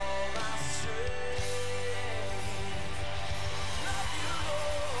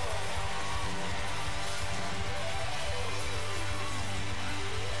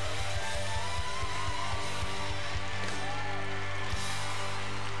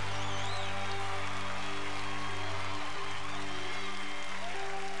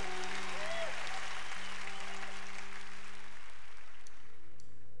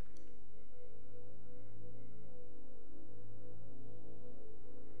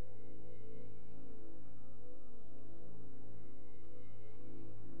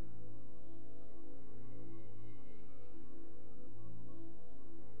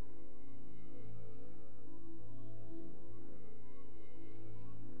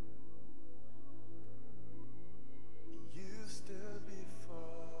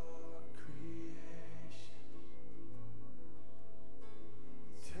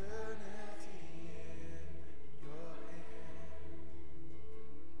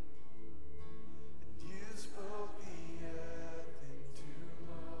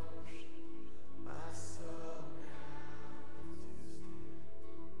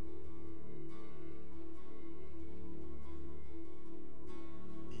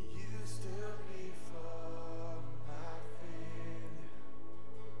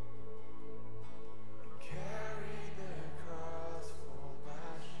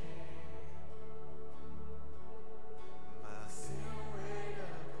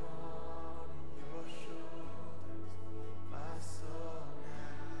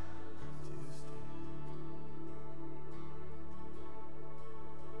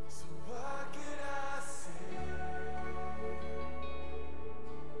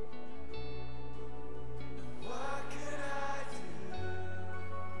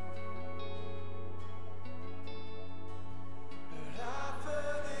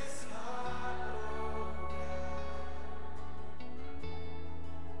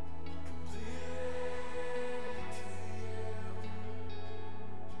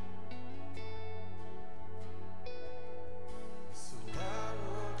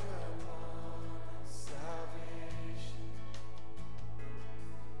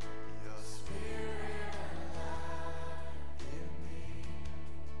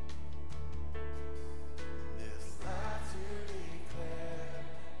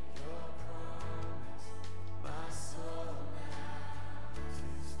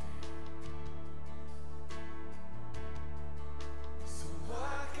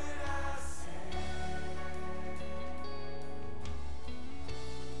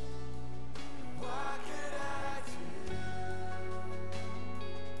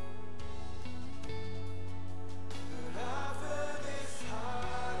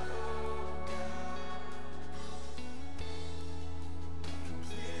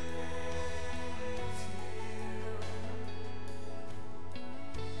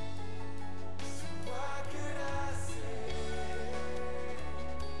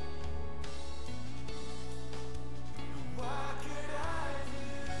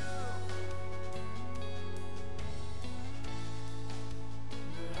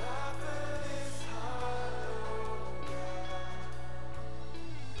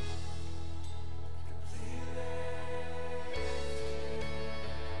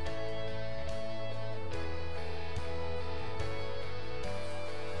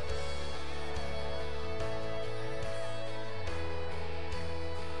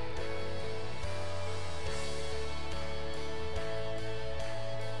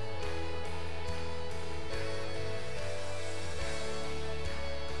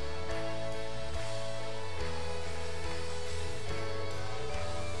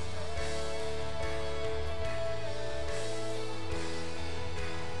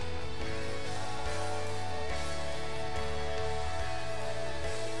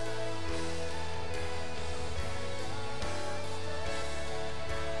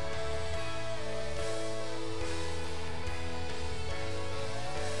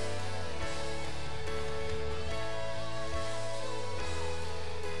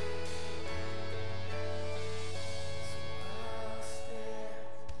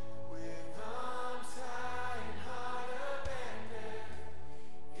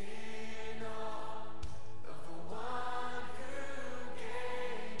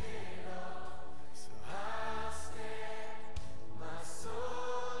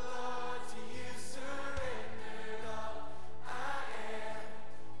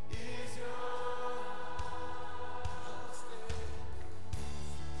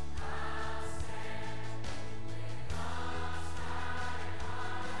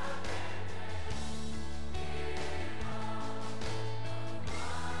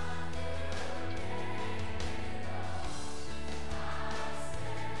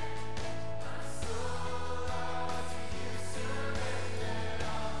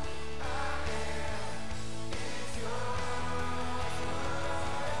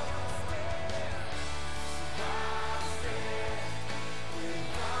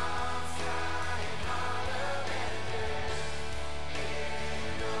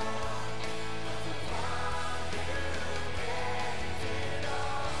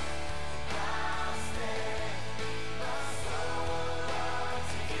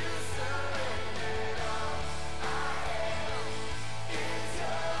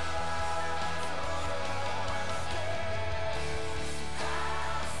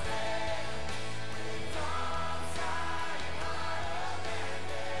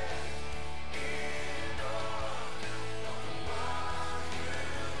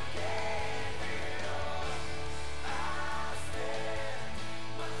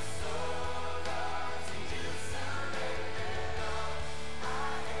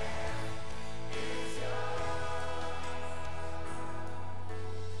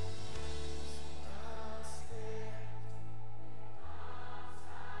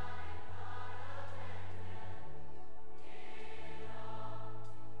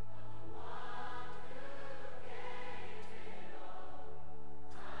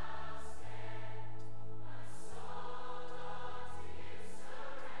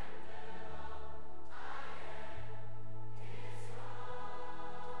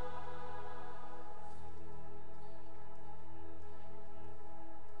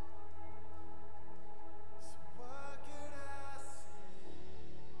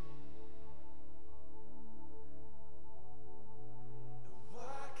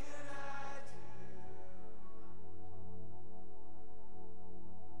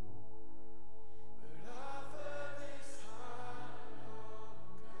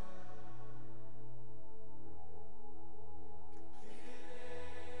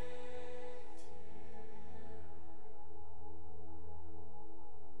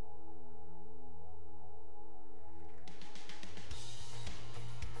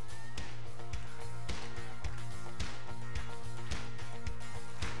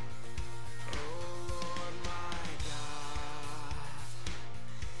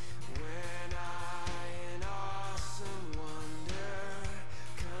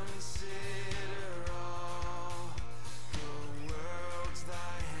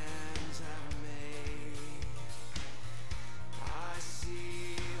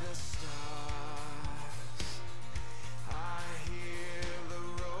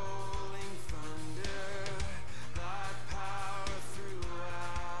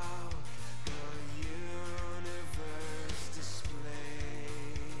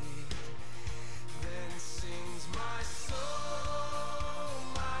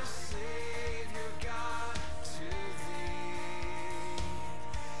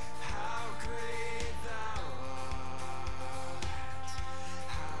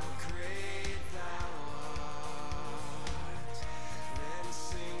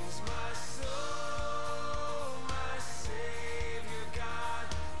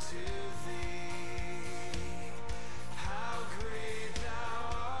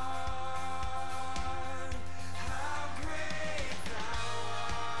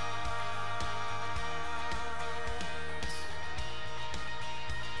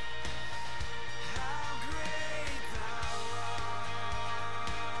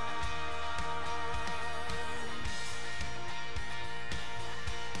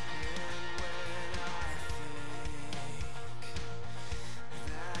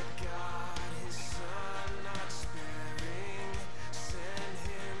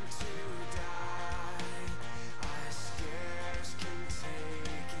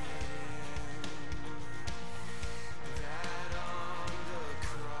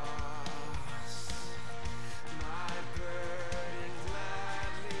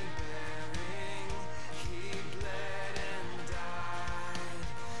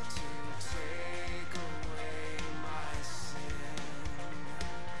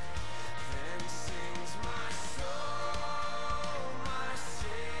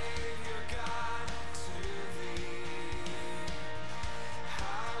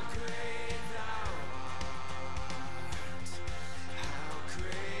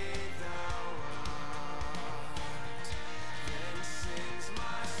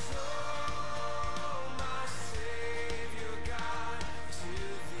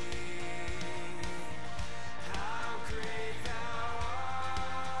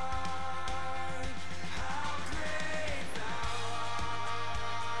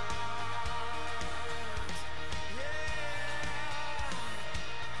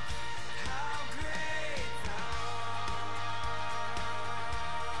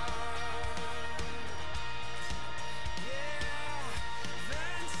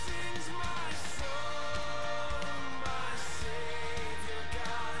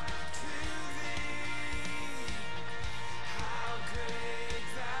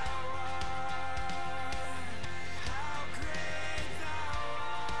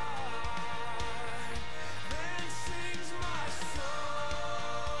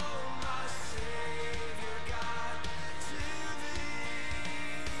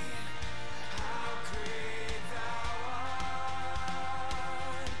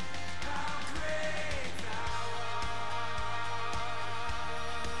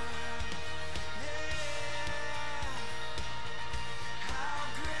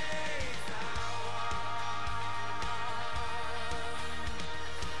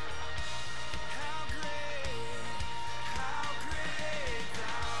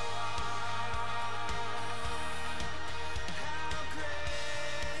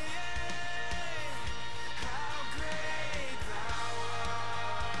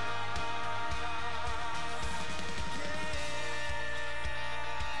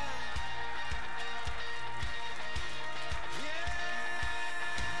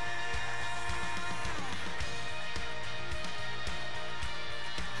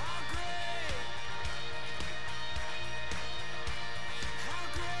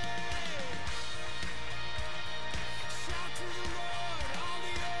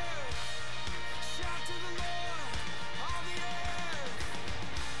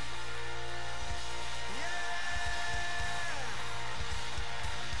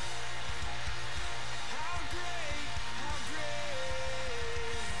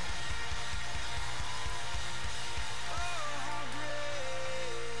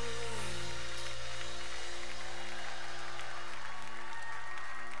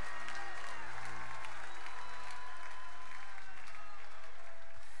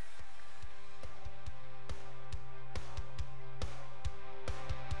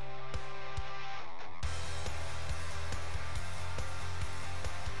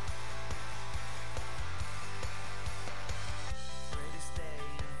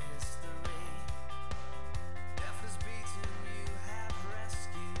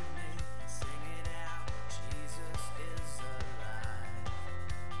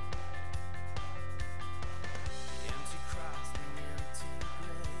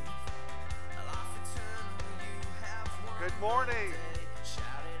morning.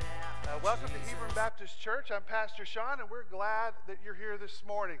 Welcome to Hebron Baptist Church. I'm Pastor Sean, and we're glad that you're here this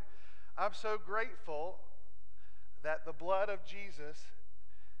morning. I'm so grateful that the blood of Jesus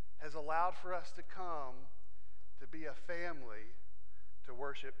has allowed for us to come to be a family to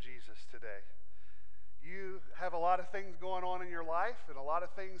worship Jesus today. You have a lot of things going on in your life and a lot of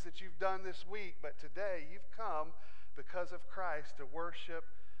things that you've done this week, but today you've come because of Christ to worship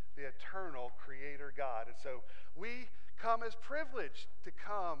the eternal Creator God. And so we come as privileged to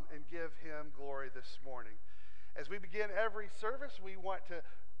come and give Him glory this morning. As we begin every service, we want to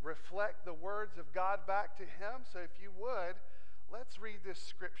reflect the words of God back to Him. So if you would, let's read this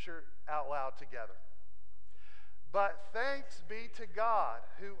scripture out loud together. But thanks be to God,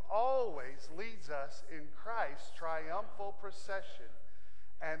 who always leads us in Christ's triumphal procession,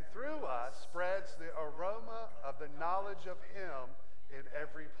 and through us spreads the aroma of the knowledge of Him in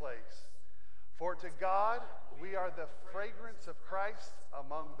every place. For to God we are the fragrance of Christ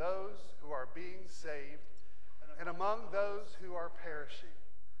among those who are being saved and among those who are perishing.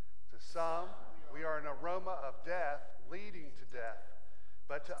 To some we are an aroma of death leading to death,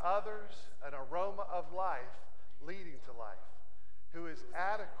 but to others an aroma of life leading to life. Who is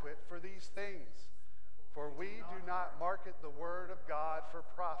adequate for these things? For we do not market the word of God for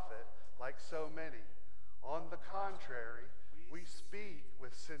profit like so many. On the contrary, we speak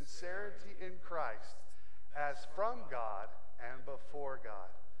with sincerity in Christ, as from God and before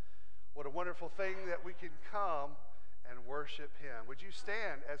God. What a wonderful thing that we can come and worship Him. Would you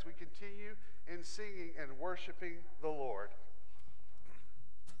stand as we continue in singing and worshiping the Lord?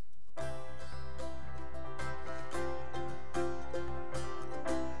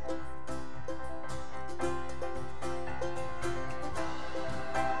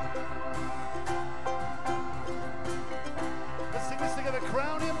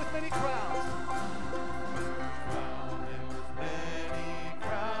 Crown Him with many crowns. Crown Him with many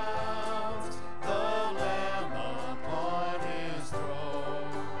crowns, the Lamb upon His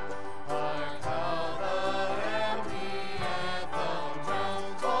throne. Hark how the heavenly anthem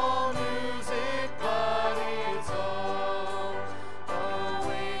drowns all music but its own.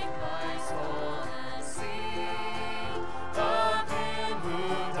 Awake my soul and sing of Him who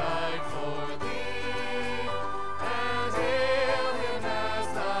died for thee, and hail Him as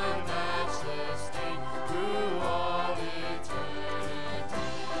thy matchless King through all eternity.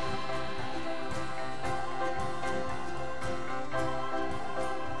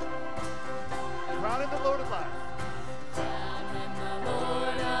 Crown Him the Lord of life. Crown Him the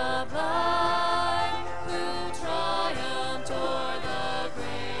Lord of life, who triumphed o'er the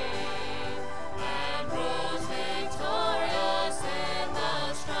grave, and rose victorious in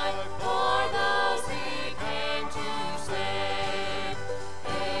the strife for those He came to save.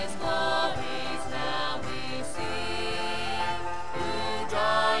 His glories now we see, who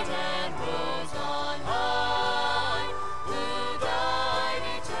died and rose on high, who died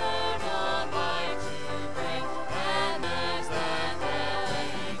eternal life to bring, and there's that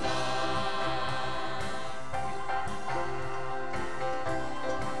heavenly God.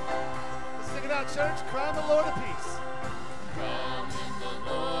 Let's sing it out, church. Crown the Lord of peace. Crown Him the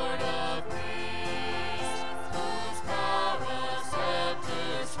Lord of peace, whose power of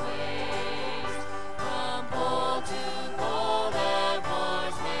scepter sways. From pole to pole that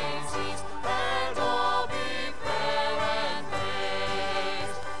wars may cease, and all be prayer and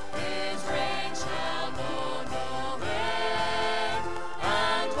praise. His reign shall know no end,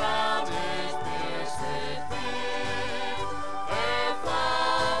 and cloud is pierced with fear. Ere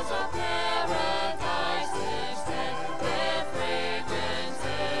clouds of paradise this day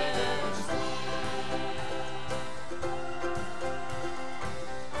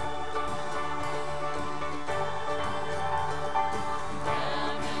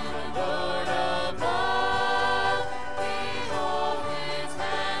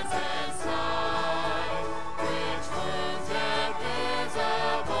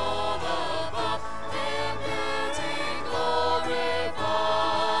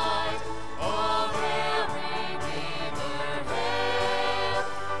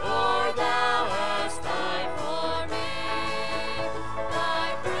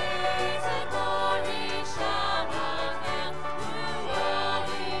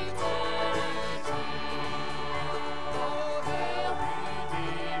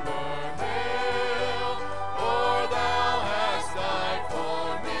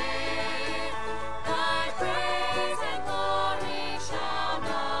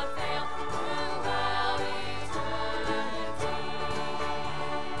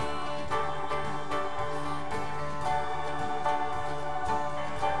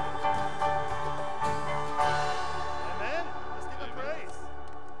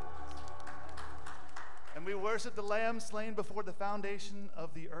worship the Lamb slain before the foundation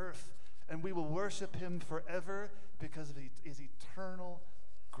of the earth, and we will worship him forever because of his eternal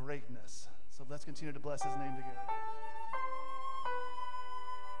greatness. So let's continue to bless his name together.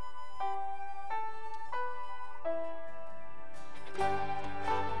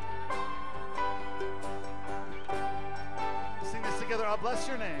 Sing this together. I'll bless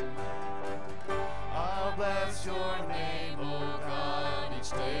your name. I'll bless your name, O God, each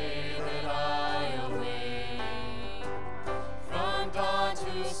day that I awake. From dawn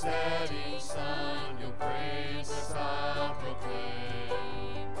to setting sun, your praises I'll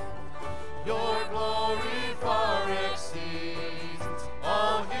proclaim. Your glory far exceeds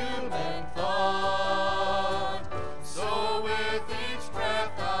all human thought. So with each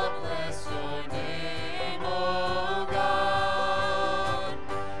breath I'll bless your name, O God.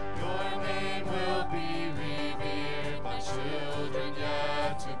 Your name will be revered by children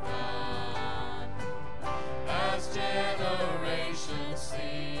yet to come, as generations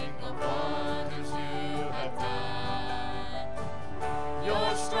sing the wonders you have done.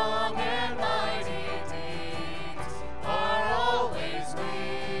 Your strong and mighty deeds are always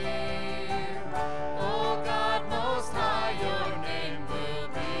near. O God most high, your name will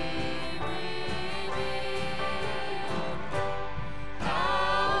be revered.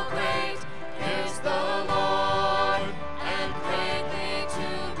 How great is the Lord, and greatly to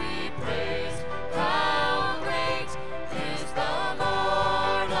be praised. How great is the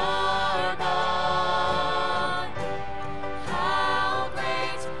Lord our God. How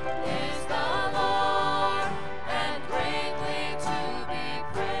great is the Lord, and greatly to be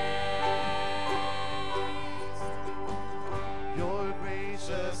praised. Your gracious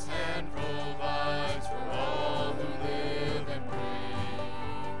Gracious hand provides for all who live and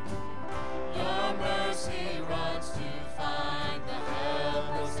breathe. Your mercy runs to find the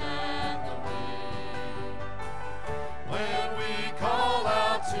helpless and the weak. When we call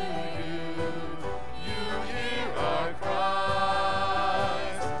out to you, you hear our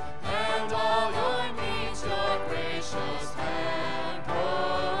cries, and all your needs your gracious hand provides.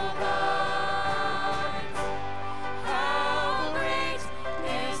 How great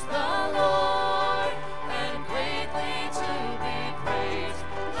is the Lord, and greatly to be praised.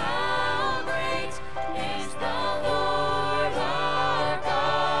 How great is the Lord our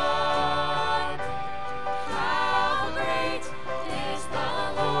God. How great is the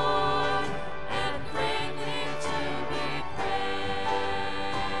Lord, and greatly to be praised.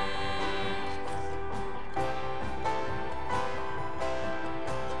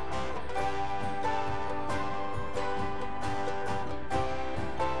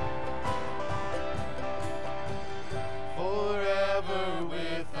 Forever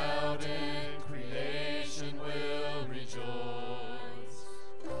without end, creation will rejoice.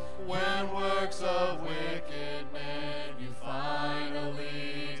 When works of wicked men you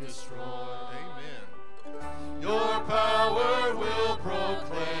finally destroy. Amen. Your power will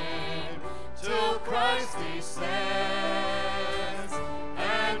proclaim till Christ descends,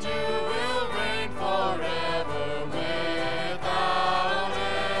 and you will reign forever without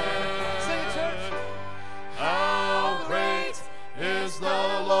end. Sing it, church. How great is the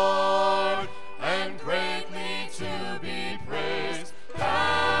Lord, and greatly to be praised.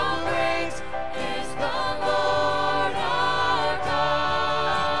 How great is the Lord our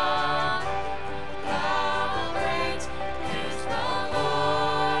God. How great is the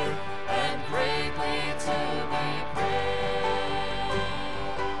Lord, and greatly to be praised.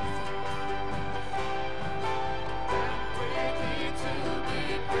 And greatly to be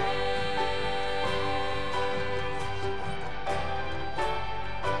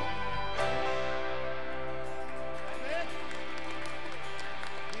Amen.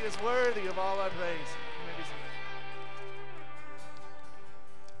 He is worthy of all our praise. You may be seated.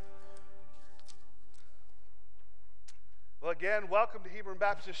 Well, again, welcome to Hebron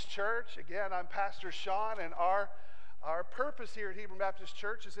Baptist Church. Again, I'm Pastor Sean, and our purpose here at Hebron Baptist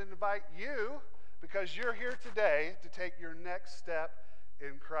Church is to invite you, because you're here today, to take your next step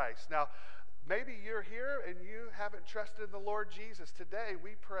in Christ. Now, maybe you're here and you haven't trusted in the Lord Jesus. Today,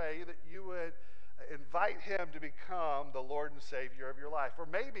 we pray that you would invite him to become the Lord and Savior of your life. Or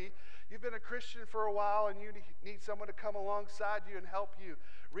maybe you've been a Christian for a while and you need someone to come alongside you and help you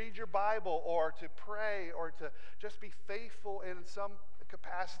read your Bible, or to pray, or to just be faithful in some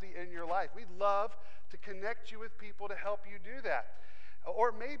capacity in your life. We'd love to connect you with people to help you do that.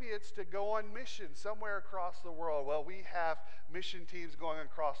 Or maybe it's to go on mission somewhere across the world. Well, we have mission teams going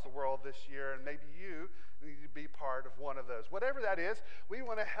across the world this year, and maybe you need to be part of one of those. Whatever that is, we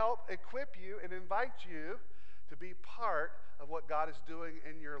want to help equip you and invite you to be part of what God is doing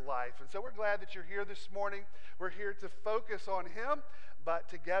in your life. And so we're glad that you're here this morning. We're here to focus on Him, but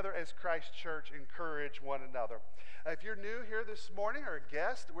together as Christ Church, encourage one another. If you're new here this morning or a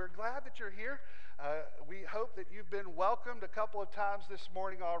guest, we're glad that you're here. We hope that you've been welcomed a couple of times this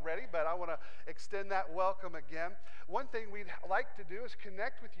morning already, but I want to extend that welcome again. One thing we'd like to do is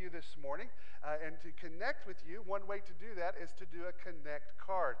connect with you this morning. And to connect with you, one way to do that is to do a Connect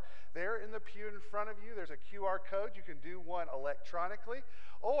card. There in the pew in front of you, there's a QR code. You can do one electronically.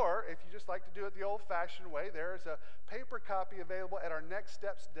 Or if you just like to do it the old-fashioned way, there is a paper copy available at our Next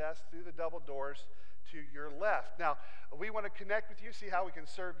Steps desk through the double doors to your left. Now, we want to connect with you, see how we can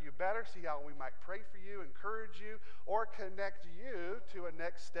serve you better, see how we might pray for you, encourage you, or connect you to a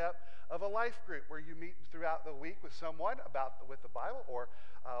next step of a life group where you meet throughout the week with someone with the Bible, or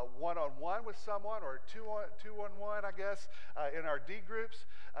one-on-one with someone, or two-on-one, I guess, in our D groups.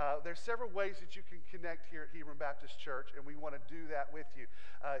 There's several ways that you can connect here at Hebron Baptist Church, and we want to do that with you.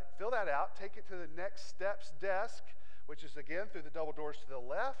 Fill that out, take it to the Next Steps desk, which is, again, through the double doors to the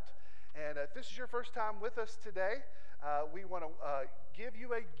left. And if this is your first time with us today, we want to give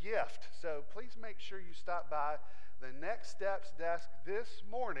you a gift. So please make sure you stop by the Next Steps desk this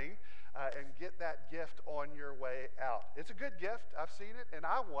morning and get that gift on your way out. It's a good gift. I've seen it, and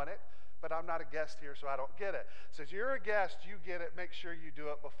I want it, but I'm not a guest here, so I don't get it. So if you're a guest, you get it. Make sure you do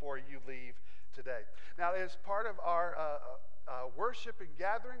it before you leave today. Now, as part of our worship and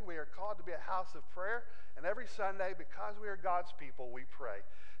gathering, we are called to be a house of prayer, and every Sunday, because we are God's people, we pray.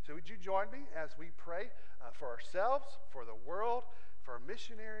 So would you join me as we pray for ourselves, for the world, for our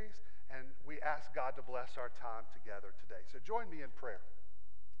missionaries, and we ask God to bless our time together today. So join me in prayer.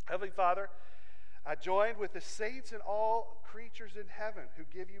 Heavenly Father, I join with the saints and all creatures in heaven who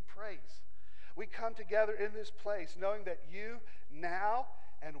give you praise. We come together in this place knowing that you now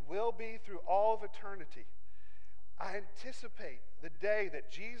and will be through all of eternity. I anticipate the day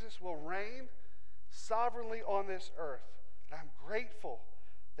that Jesus will reign sovereignly on this earth. And I'm grateful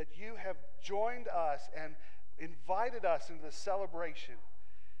that you have joined us and invited us into the celebration.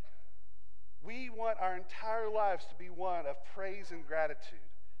 We want our entire lives to be one of praise and gratitude.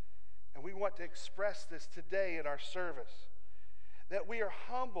 And we want to express this today in our service. That we are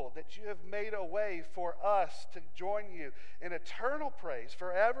humbled that you have made a way for us to join you in eternal praise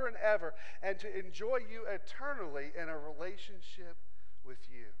forever and ever, and to enjoy you eternally in a relationship with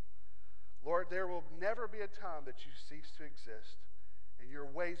you. Lord, there will never be a time that you cease to exist, and your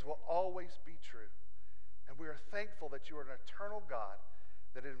ways will always be true. And we are thankful that you are an eternal God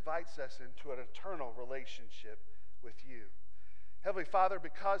that invites us into an eternal relationship with you. Heavenly Father,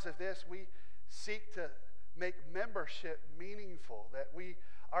 because of this, we seek to make membership meaningful, that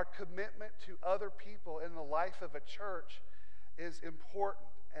our commitment to other people in the life of a church is important,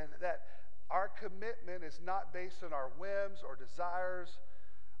 and that our commitment is not based on our whims or desires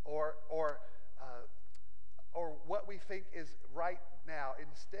or what we think is right now.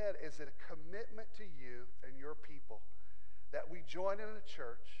 Instead, is it a commitment to you and your people, that we join in a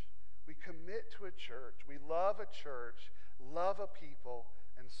church, we commit to a church, we love a church, love a people,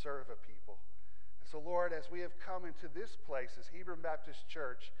 and serve a people. And so, Lord, as we have come into this place as Hebron Baptist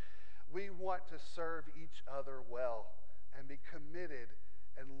Church, we want to serve each other well and be committed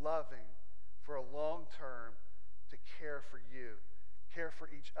and loving for a long term to care for you, care for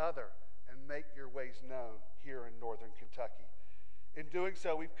each other, and make your ways known here in northern Kentucky. In doing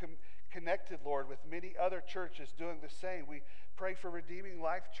so, we've connected, Lord, with many other churches doing the same. We pray for Redeeming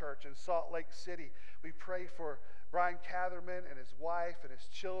Life Church in Salt Lake City. We pray for Brian Catherman and his wife and his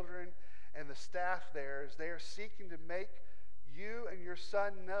children and the staff there as they are seeking to make you and your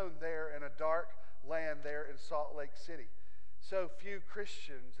son known there in a dark land there in Salt Lake City. So few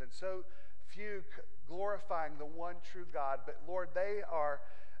Christians and so few glorifying the one true God, but Lord, they are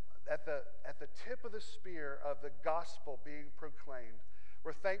at the tip of the spear of the gospel being proclaimed.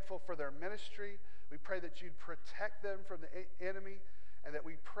 We're thankful for their ministry. We pray that you'd protect them from the enemy, and that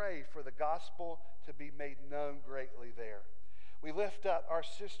we pray for the gospel to be made known greatly there. We lift up our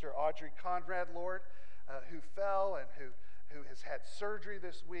sister Audrey Conrad, Lord, who fell and who has had surgery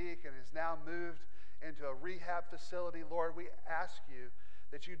this week and has now moved into a rehab facility. Lord, we ask you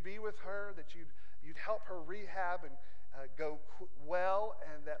that you'd be with her, that you'd help her rehab and go well,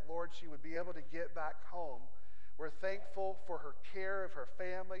 and that, Lord, she would be able to get back home. We're thankful for her care of her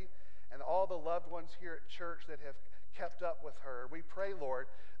family and all the loved ones here at church that have kept up with her. We pray, Lord,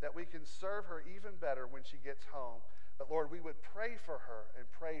 that we can serve her even better when she gets home. But, Lord, we would pray for her and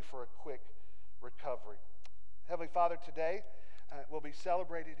pray for a quick recovery. Heavenly Father, today will be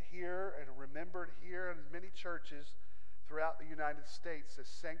celebrated here and remembered here in many churches throughout the United States as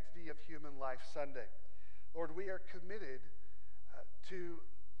Sanctity of Human Life Sunday. Lord, we are committed to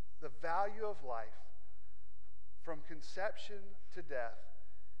the value of life from conception to death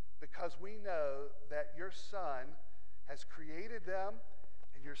because we know that your Son has created them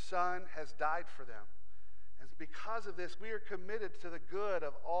and your Son has died for them. And because of this, we are committed to the good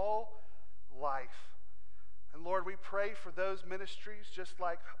of all life. And Lord, we pray for those ministries just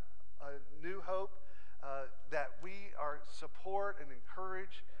like New Hope that we are support and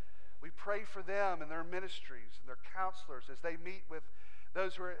encourage. We pray for them and their ministries and their counselors as they meet with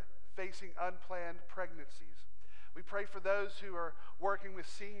those who are facing unplanned pregnancies. We pray for those who are working with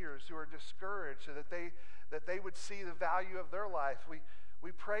seniors who are discouraged so that they would see the value of their life.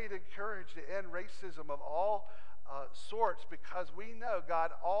 We pray to encourage to end racism of all sorts because we know,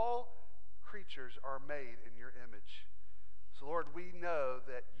 God, all creatures are made in your image. So, Lord, we know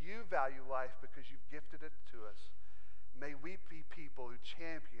that you value life because you've gifted it to us. May we be people who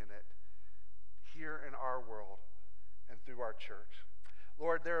champion it here in our world and through our church.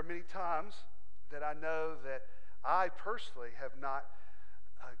 Lord, there are many times that I know that I personally have not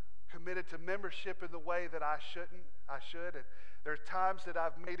committed to membership in the way that I should. And there are times that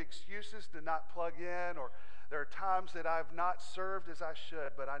I've made excuses to not plug in, or there are times that I've not served as I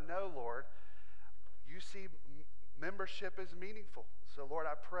should. But I know, Lord, you see membership as meaningful. So, Lord,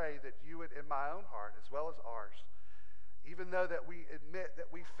 I pray that you would, in my own heart as well as ours, even though that we admit that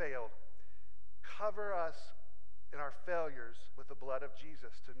we failed, cover us in our failures with the blood of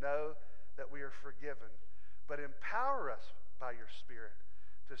Jesus to know that we are forgiven, but empower us by your Spirit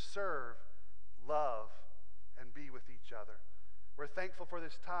to serve, love, and be with each other. We're thankful for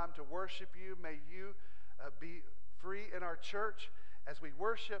this time to worship you. May you be free in our church as we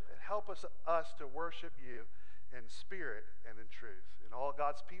worship, and help us to worship you in spirit and in truth. And all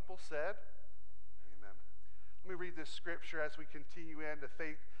God's people said, amen. Let me read this scripture as we continue in to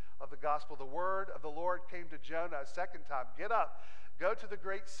think of the gospel. The word of the Lord came to Jonah a second time. Get up, go to the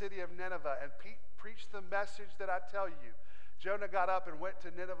great city of Nineveh and preach the message that I tell you. Jonah got up and went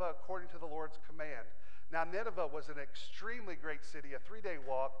to Nineveh according to the Lord's command. Now Nineveh was an extremely great city, a 3-day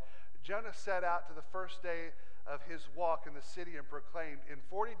walk. Jonah set out to the first day of his walk in the city and proclaimed, in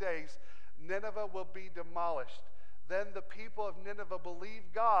 40 days Nineveh will be demolished. Then the people of Nineveh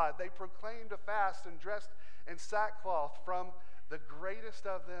believed God. They proclaimed a fast and dressed in sackcloth, from the greatest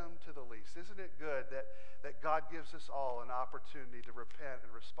of them to the least. Isn't it good that God gives us all an opportunity to repent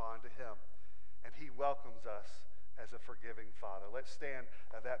and respond to him? And he welcomes us as a forgiving Father. Let's stand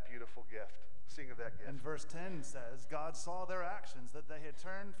of that beautiful gift. Sing of that gift. And verse 10 says, God saw their actions, that they had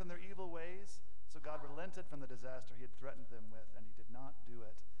turned from their evil ways. So God relented from the disaster he had threatened them with, and he did not do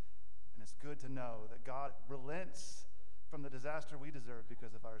it. And it's good to know that God relents from the disaster we deserve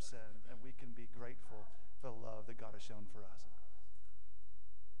because of our sin, and we can be grateful for the love that God has shown for us.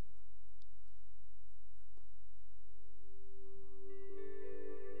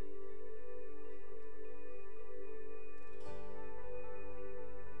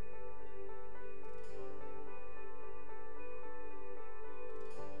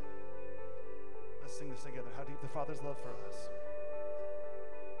 Let's sing this together. How deep the Father's love for us.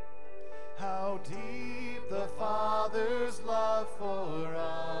 How deep the Father's love for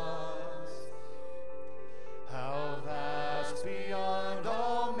us, how vast beyond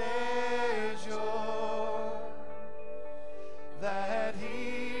all measure, that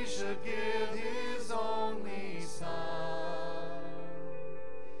he should give his only Son,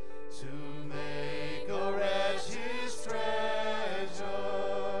 to make a wretch his treasure.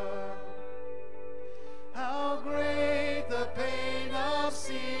 How great the pain of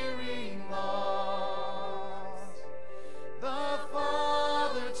searing loss, the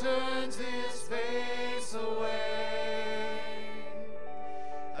Father turns his face away,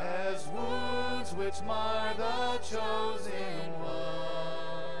 as wounds which mar the chosen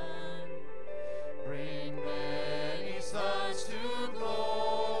one bring many sons to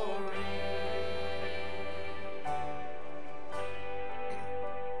glory.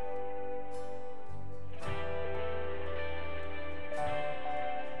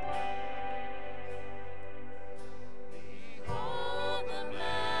 Behold the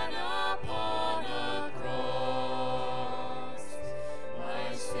man upon a cross,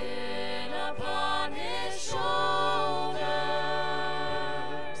 my sin upon his shoulders.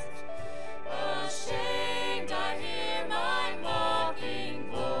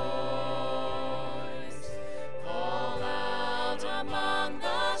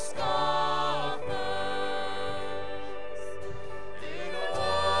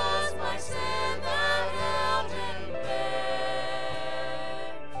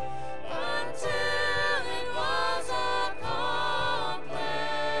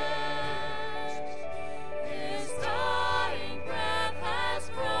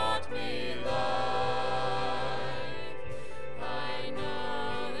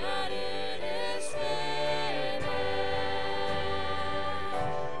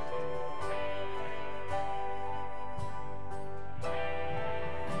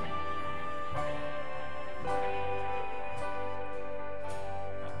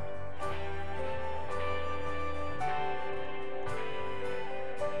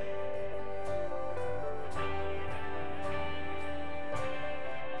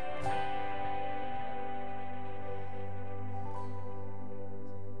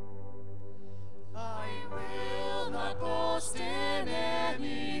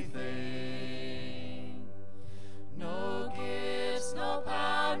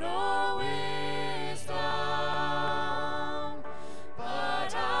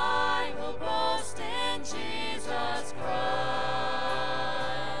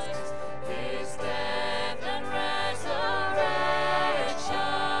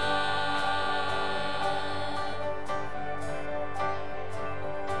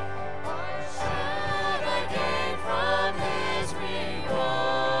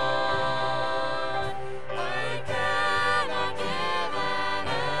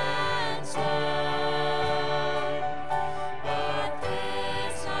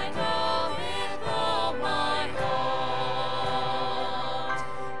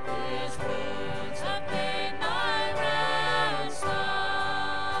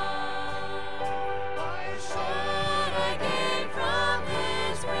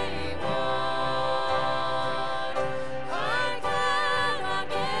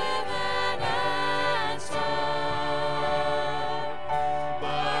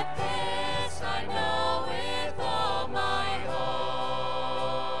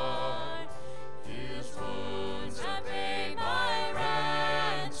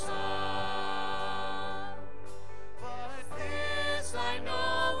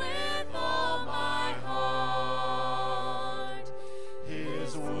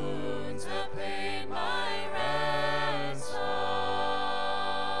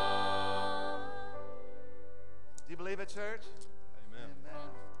 church? Amen. Amen.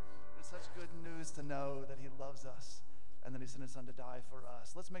 It's such good news to know that he loves us and that he sent his son to die for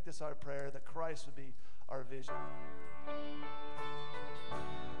us. Let's make this our prayer, that Christ would be our vision.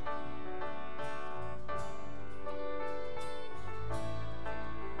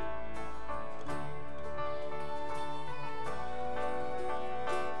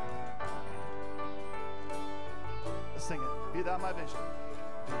 Let's sing it. Be thou my vision.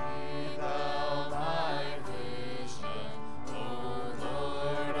 Be thou my vision, O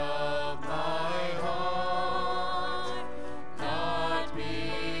Lord of my heart. Not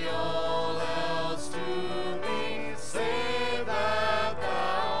be all else to me, save that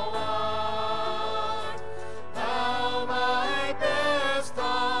thou art. Thou my best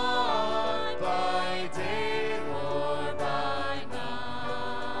art, by day or by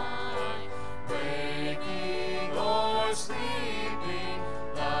night, waking or sleeping,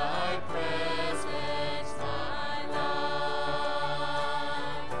 thy presence, thy light.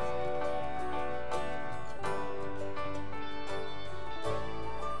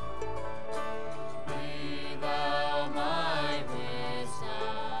 Be thou my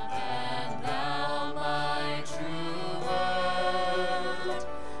wisdom, and thou my true word.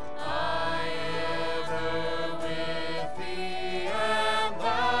 I ever with thee, and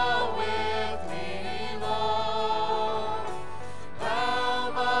thou with me, Lord.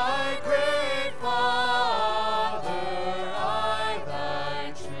 Thou my great Father, I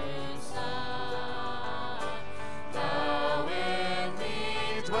thy true Son. Thou in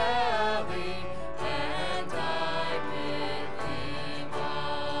me dwelling, and I with thee one.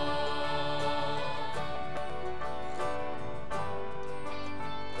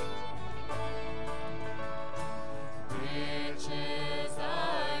 Riches I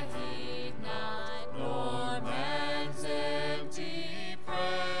heed not, nor man's empty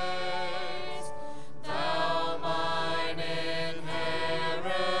praise. Thou mine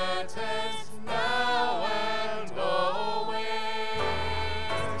inheritance, now and always.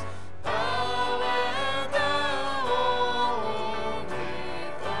 Thou and thou only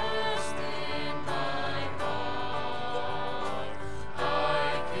thirst in my heart.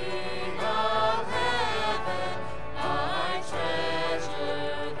 High King of heaven, my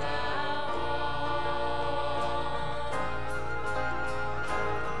treasure thou art.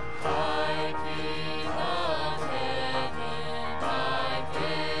 High King of heaven, my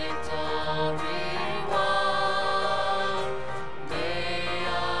victory won. May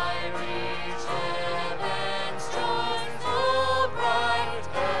I reach heaven's joys, the bright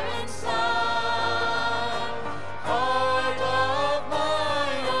heaven's sun. Heart of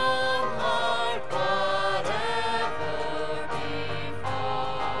my own heart, but ever before.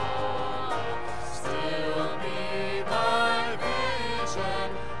 Still be my vision,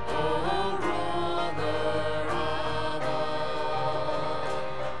 O ruler of all.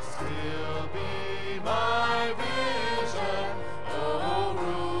 Still be my vision, O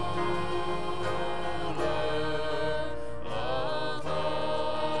ruler of all.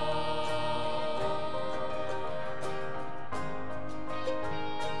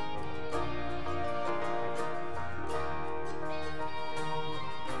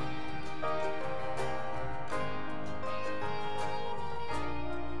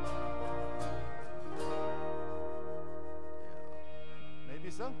 Maybe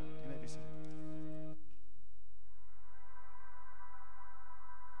so. You may be seated.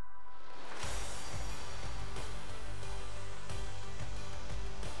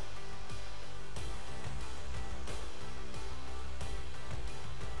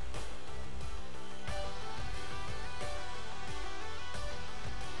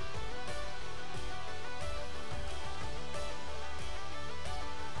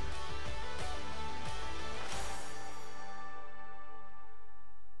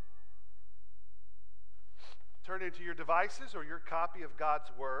 Turn into your devices or your copy of God's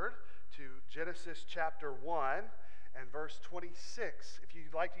Word to Genesis chapter 1 and verse 26. If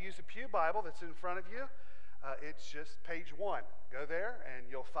you'd like to use a pew Bible that's in front of you, it's just page 1. Go there and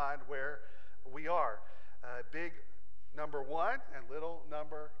you'll find where we are. Big number 1 and little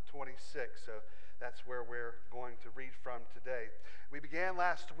number 26. So that's where we're going to read from today. We began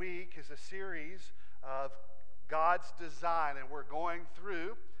last week as a series of God's design, and we're going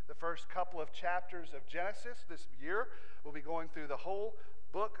through the first couple of chapters of Genesis. This year we'll be going through the whole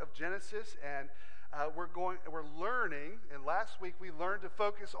book of Genesis, and we're learning. And last week we learned to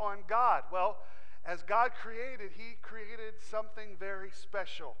focus on God. Well, as God created, he created something very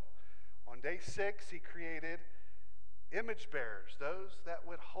special. On day 6, he created image bearers, those that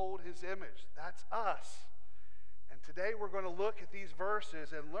would hold his image. That's us. And today we're going to look at these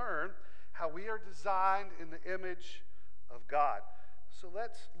verses and learn how we are designed in the image of God. So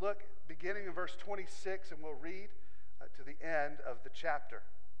let's look beginning in verse 26, and we'll read to the end of the chapter.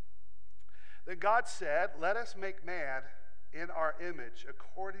 Then God said, "Let us make man in our image,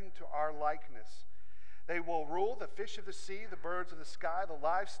 according to our likeness. They will rule the fish of the sea, the birds of the sky, the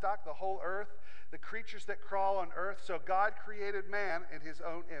livestock, the whole earth, the creatures that crawl on earth." So God created man in his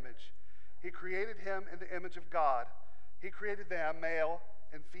own image. He created him in the image of God. He created them, male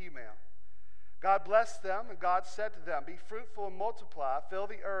and female. God blessed them, and God said to them, "Be fruitful and multiply, fill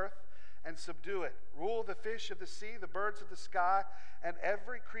the earth and subdue it. Rule the fish of the sea, the birds of the sky, and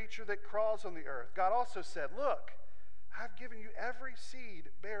every creature that crawls on the earth." God also said, "Look, I've given you every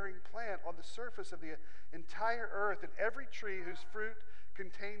seed-bearing plant on the surface of the entire earth, and every tree whose fruit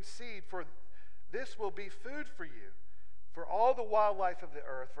contains seed, for this will be food for you, for all the wildlife of the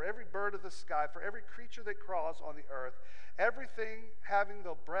earth, for every bird of the sky, for every creature that crawls on the earth, everything having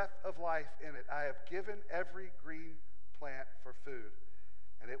the breath of life in it. I have given every green plant for food."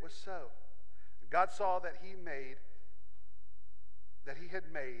 And it was so. And God saw that he had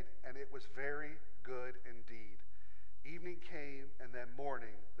made, and it was very good indeed. Evening came, and then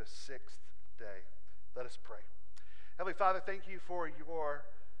morning, the sixth day. Let us pray. Heavenly Father, thank you for your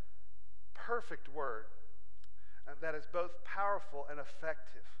perfect word that is both powerful and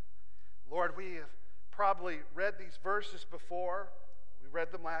effective. Lord, we have probably read these verses before. We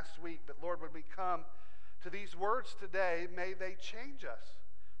read them last week. But Lord, when we come to these words today, may they change us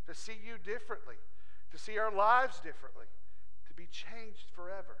to see you differently, to see our lives differently, to be changed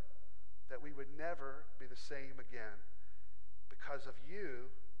forever, that we would never be the same again because of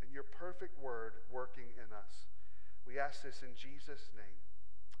you and your perfect word working in us. We ask this in Jesus' name.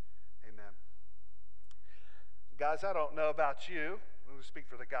 Amen. Guys, I don't know about you. I'm going to speak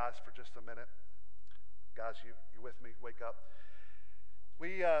for the guys for just a minute. Guys, you with me? Wake up.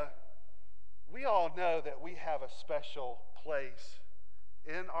 We all know that we have a special place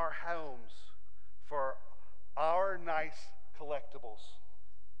in our homes for our nice collectibles.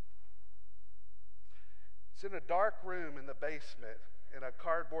 It's in a dark room in the basement in a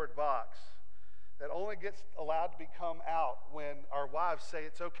cardboard box that only gets allowed to become out when our wives say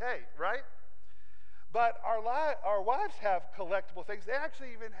it's okay, right? But our wives have collectible things. They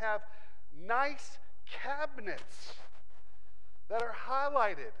actually even have nice cabinets that are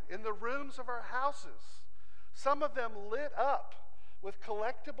highlighted in the rooms of our houses. Some of them lit up with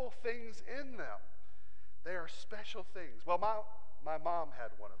collectible things in them. They are special things. Well, my mom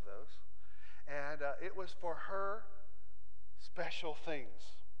had one of those, and it was for her special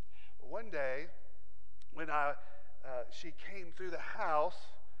things. One day, when she came through the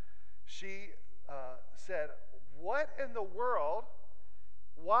house, she said, "What in the world?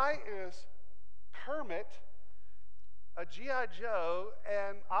 Why is Kermit, a G.I. Joe,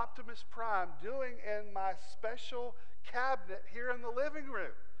 and Optimus Prime doing in my special cabinet here in the living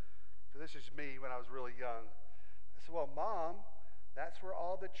room?" So this is me when I was really young. I said, "Well, Mom, that's where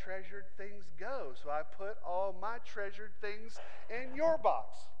all the treasured things go. So I put all my treasured things in your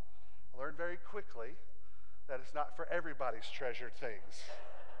box." I learned very quickly that it's not for everybody's treasured things.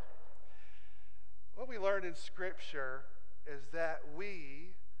 What we learn in Scripture is that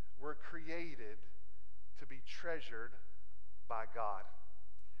we were created to be treasured by God.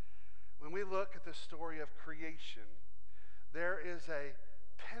 When we look at the story of creation, there is a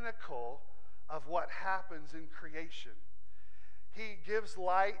pinnacle of what happens in creation. He gives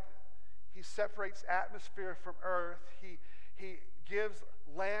light. He separates atmosphere from earth. He gives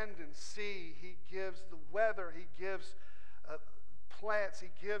land and sea. He gives the weather. He gives plants. He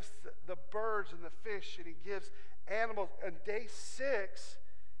gives the birds and the fish, and he gives animals. On day 6,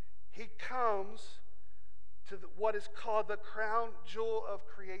 he comes to what is called the crown jewel of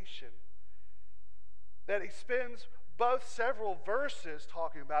creation. That he spends both several verses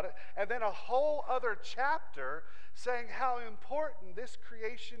talking about it, and then a whole other chapter saying how important this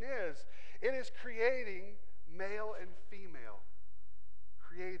creation is. It is creating male and female,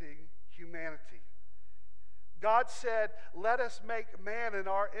 creating humanity. God said, "Let us make man in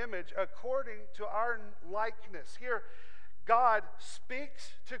our image according to our likeness." Here, God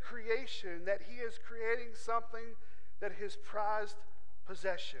speaks to creation that he is creating something that his prized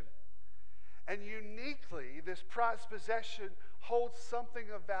possession. And uniquely, this prized possession holds something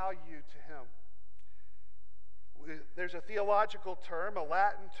of value to him. There's a theological term, a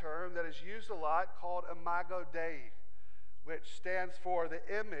Latin term that is used a lot called imago Dei, which stands for the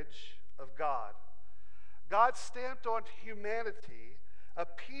image of God. God stamped onto humanity a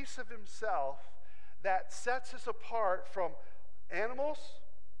piece of himself that sets us apart from animals,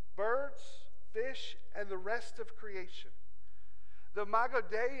 birds, fish, and the rest of creation. The imago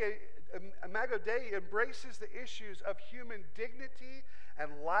Dei Imago Dei embraces the issues of human dignity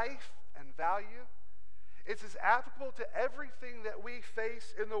and life and value. It's as applicable to everything that we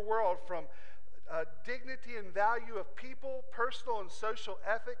face in the world, from dignity and value of people, personal and social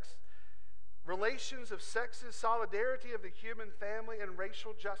ethics, relations of sexes, solidarity of the human family, and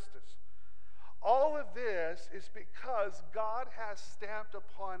racial justice. All of this is because God has stamped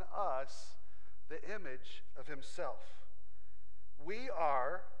upon us the image of himself. We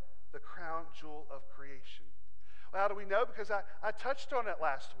are the crown jewel of creation. Well, how do we know? Because I touched on it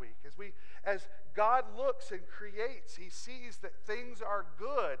last week. As God looks and creates, he sees that things are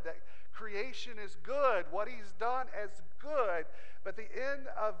good, that creation is good, what he's done is good. But the end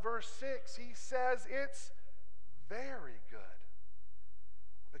of verse 6, he says it's very good.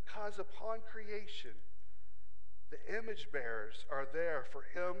 Because upon creation, the image bearers are there for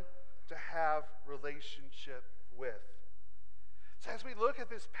him to have relationship with. So as we look at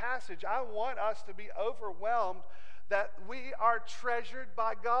this passage, I want us to be overwhelmed that we are treasured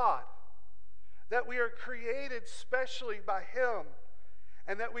by God, that we are created specially by him,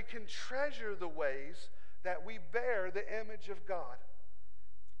 and that we can treasure the ways that we bear the image of God.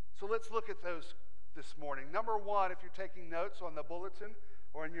 So let's look at those this morning. Number one, if you're taking notes on the bulletin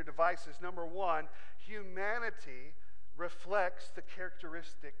or in your devices, number one, humanity reflects the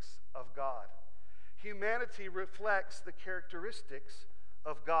characteristics of God. Humanity reflects the characteristics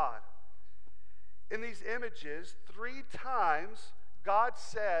of God. In these images, 3 times God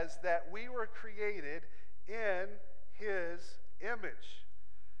says that we were created in his image.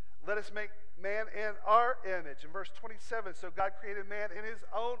 Let us make man in our image. In verse 27, so God created man in his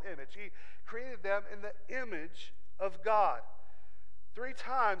own image. He created them in the image of God. 3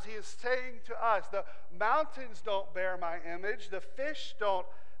 times he is saying to us, the mountains don't bear my image, the fish don't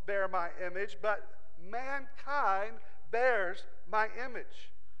bear my image, but mankind bears my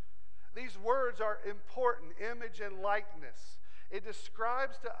image. These words are important, image and likeness. It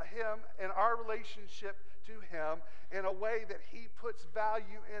describes to him and our relationship to him in a way that he puts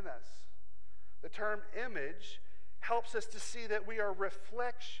value in us. The term image helps us to see that we are a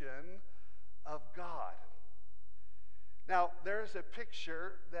reflection of God. Now, there's a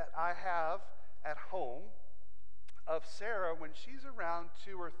picture that I have at home of Sarah when she's around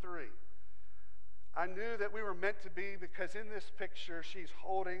 2 or 3. I knew that we were meant to be because in this picture she's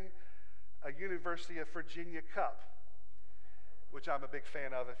holding a University of Virginia cup, which I'm a big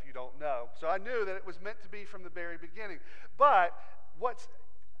fan of if you don't know. So I knew that it was meant to be from the very beginning. But what's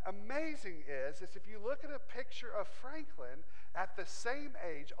amazing is if you look at a picture of Franklin at the same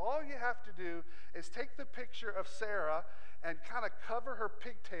age, all you have to do is take the picture of Sarah and kind of cover her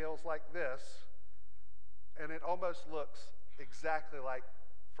pigtails like this, and it almost looks exactly like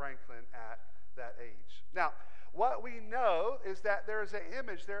Franklin at that age. Now, what we know is that there is an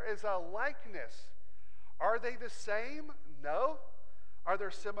image, there is a likeness. Are they the same? No. Are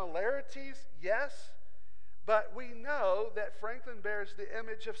there similarities? Yes. But we know that Franklin bears the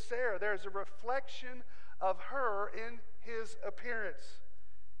image of Sarah. There's a reflection of her in his appearance.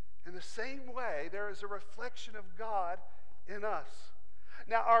 In the same way, there is a reflection of God in us.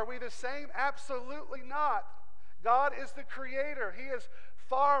 Now, are we the same? Absolutely not. God is the creator. He is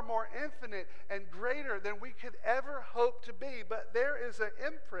far more infinite and greater than we could ever hope to be. But there is an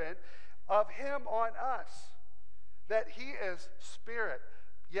imprint of him on us, that he is spirit,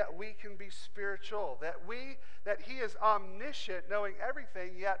 yet we can be spiritual, that he is omniscient, knowing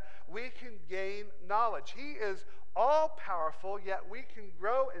everything, yet we can gain knowledge. He is all-powerful, yet we can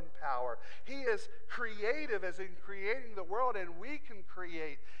grow in power. He is creative, as in creating the world, and we can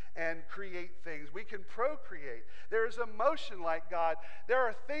create things. We can procreate. There is emotion like God. There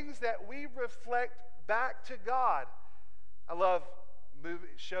are things that we reflect back to God. I love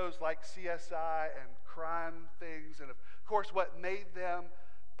shows like CSI and crime things, and of course what made them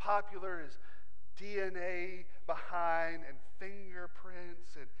popular is DNA behind and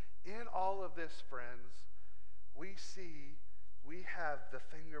fingerprints. And in all of this, friends, we have the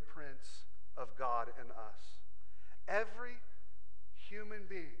fingerprints of God in us. Every human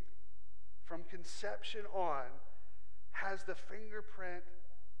being from conception on has the fingerprint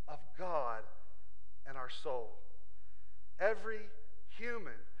of God in our soul. Every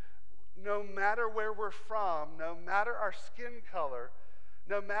human, no matter where we're from, no matter our skin color,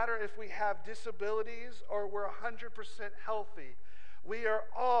 no matter if we have disabilities or we're 100% healthy, we are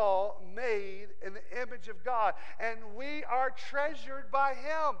all made in the image of God, and we are treasured by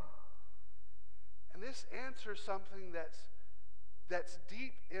him. And this answers something that's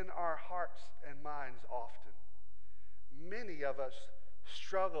deep in our hearts and minds often. Many of us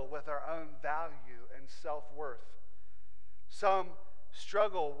struggle with our own value and self-worth. Some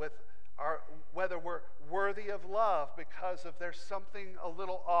struggle with whether we're worthy of love because of there's something a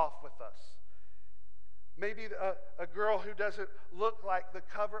little off with us. Maybe a girl who doesn't look like the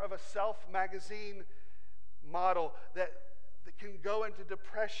cover of a Self magazine model that can go into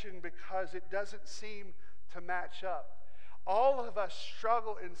depression because it doesn't seem to match up. All of us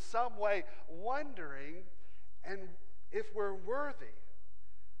struggle in some way wondering if we're worthy.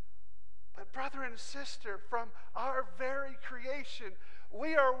 But brother and sister, from our very creation,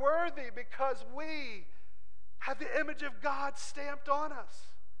 we are worthy because we have the image of God stamped on us.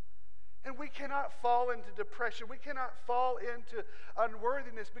 And we cannot fall into depression. We cannot fall into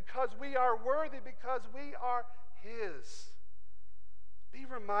unworthiness because we are worthy, because we are His. Be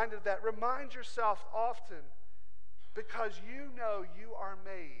reminded of that. Remind yourself often, because you know you are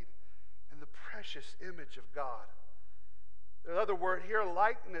made in the precious image of God. The other word here,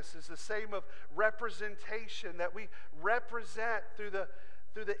 likeness, is the same of representation, that we represent through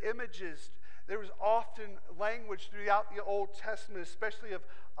the images. There was often language throughout the Old Testament, especially of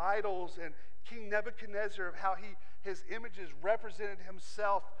idols and King Nebuchadnezzar, of how his images represented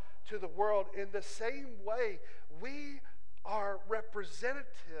himself to the world. In the same way, we are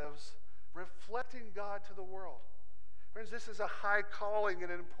representatives reflecting God to the world. Friends, this is a high calling,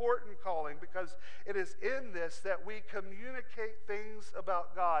 an important calling, because it is in this that we communicate things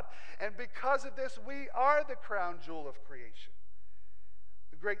about God. And because of this, we are the crown jewel of creation.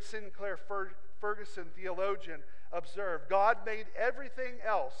 The great Sinclair Ferguson theologian observed, God made everything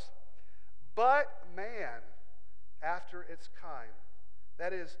else but man after its kind.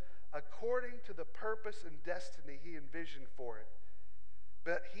 That is, according to the purpose and destiny He envisioned for it.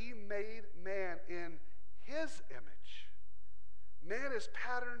 But He made man in His image. Man is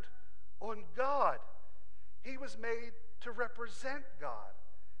patterned on God. He was made to represent God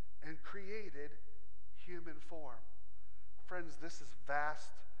and created human form. Friends, this is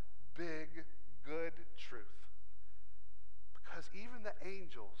vast, big, good truth. Because even the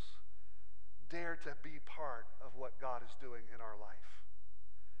angels dare to be part of what God is doing in our life.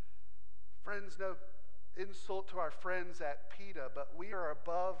 Friends, no insult to our friends at PETA, but we are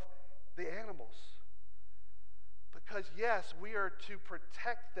above the animals. Because yes, we are to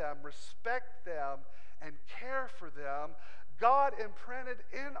protect them, respect them, and care for them. God imprinted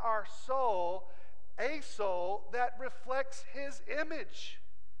in our soul a soul that reflects His image.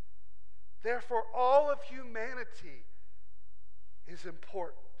 Therefore, all of humanity is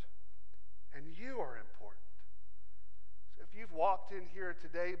important, and you are important. So if you've walked in here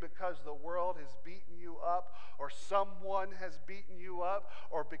today because the world has beaten you up, or someone has beaten you up,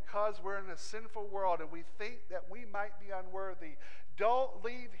 or because we're in a sinful world and we think that we might be unworthy, don't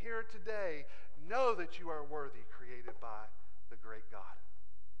leave here today. Know that you are worthy, created by the great God.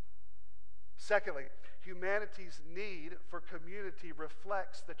 Secondly, humanity's need for community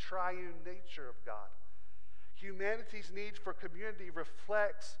reflects the triune nature of God. Humanity's need for community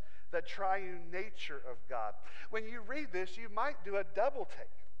reflects the triune nature of God. When you read this, you might do a double take.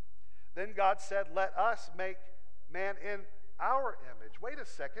 Then God said, let us make man in our image. Wait a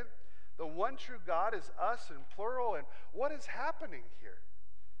second. The one true God is us in plural, and what is happening here?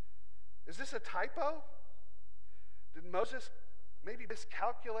 Is this a typo? Did Moses maybe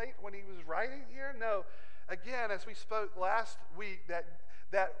miscalculate when he was writing here? No. Again, as we spoke last week,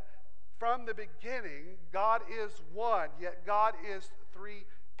 that from the beginning, God is one, yet God is three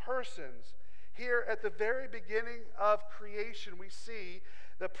persons. Here at the very beginning of creation, we see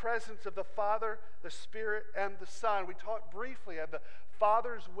the presence of the Father, the Spirit, and the Son. We talked briefly of the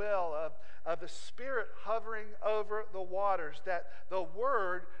Father's will, of the Spirit hovering over the waters, that the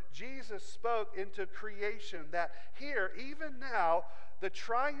Word, Jesus, spoke into creation, that here, even now, the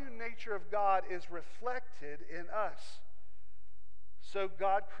triune nature of God is reflected in us. So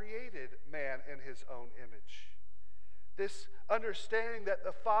God created man in His own image. This understanding that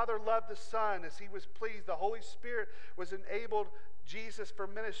the Father loved the Son as He was pleased, the Holy Spirit was enabled Jesus for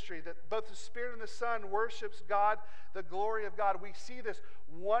ministry, that both the Spirit and the Son worships God, the glory of God. We see this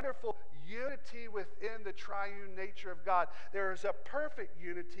wonderful unity within the triune nature of God. There is a perfect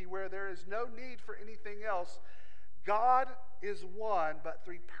unity where there is no need for anything else. God is one, but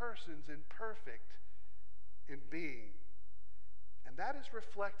three persons, and perfect in being. And that is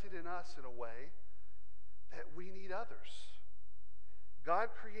reflected in us in a way that we need others. God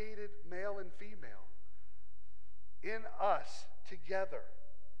created male and female in us together.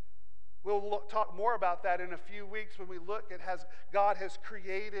 We'll talk more about that in a few weeks when we look at how God has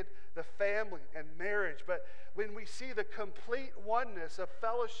created the family and marriage. But when we see the complete oneness of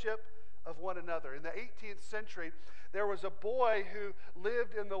fellowship of one another. In the 18th century, there was a boy who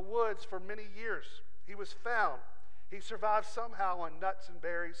lived in the woods for many years. He was found. He survived somehow on nuts and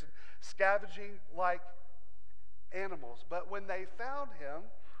berries and scavenging like animals. But when they found him,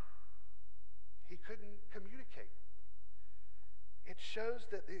 he couldn't communicate. It shows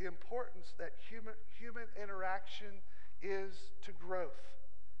that the importance that human interaction is to growth.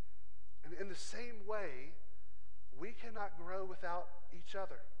 And in the same way, we cannot grow without each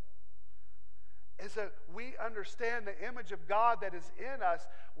other. As we understand the image of God that is in us,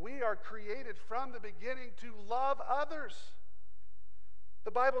 we are created from the beginning to love others.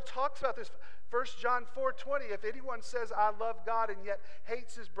 The Bible talks about this. 1 John 4:20, if anyone says, I love God, and yet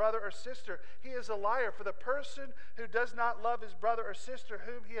hates his brother or sister, he is a liar. For the person who does not love his brother or sister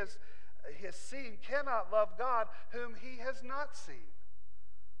whom he has seen cannot love God whom he has not seen.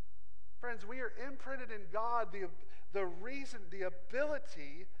 Friends, we are imprinted in God the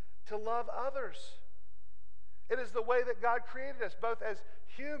ability to love others. It is the way that God created us, both as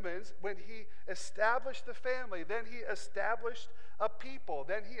humans, when he established the family, then he established a people,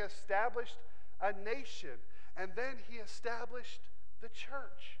 then he established a nation, and then he established the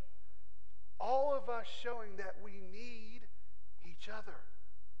church. All of us showing that we need each other.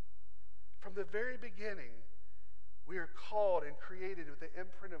 From the very beginning, we are called and created with the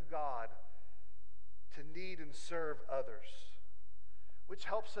imprint of God to need and serve others, which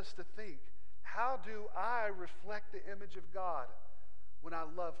helps us to think, how do I reflect the image of God when I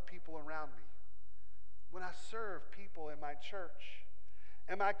love people around me? When I serve people in my church?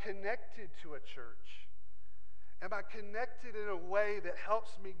 Am I connected to a church? Am I connected in a way that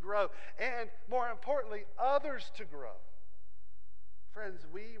helps me grow? And more importantly, others to grow. Friends,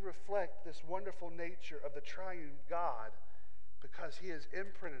 we reflect this wonderful nature of the triune God because he has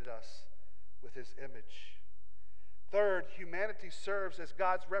imprinted us with his image. Third, humanity serves as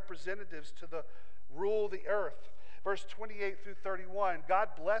God's representatives to rule the earth. Verse 28 through 31, God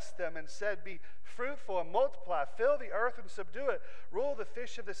blessed them and said, be fruitful and multiply, fill the earth and subdue it, rule the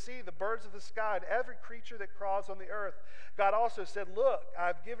fish of the sea, the birds of the sky, and every creature that crawls on the earth. God also said, look,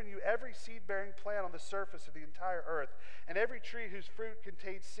 I've given you every seed-bearing plant on the surface of the entire earth, and every tree whose fruit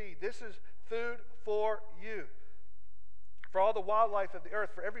contains seed. This is food for you. For all the wildlife of the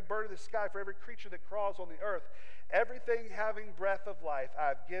earth, for every bird of the sky, for every creature that crawls on the earth, everything having breath of life, I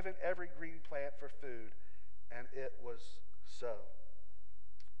have given every green plant for food. And it was so.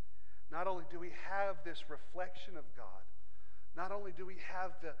 Not only do we have this reflection of God, not only do we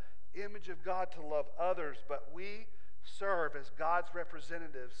have the image of God to love others, but we serve as God's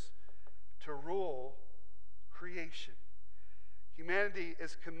representatives to rule creation. Humanity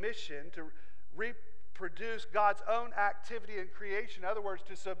is commissioned to reproduce God's own activity in creation. In other words,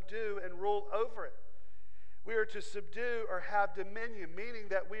 to subdue and rule over it. We are to subdue or have dominion, meaning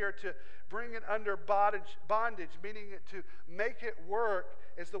that we are to bring it under bondage, meaning to make it work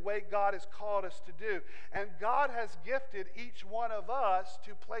is the way God has called us to do. And God has gifted each one of us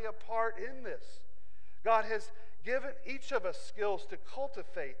to play a part in this. God has given each of us skills to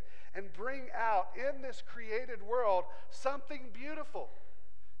cultivate and bring out in this created world something beautiful.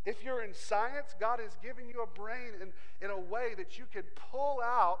 If you're in science, God has given you a brain in a way that you can pull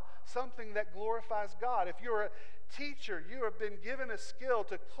out something that glorifies God. If you're a teacher, you have been given a skill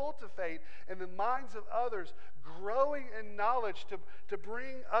to cultivate in the minds of others, growing in knowledge to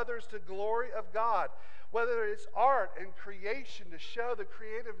bring others to glory of God. Whether it's art and creation to show the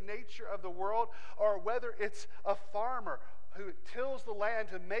creative nature of the world, or whether it's a farmer who tills the land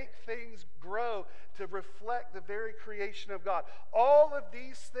to make things grow to reflect the very creation of God. All of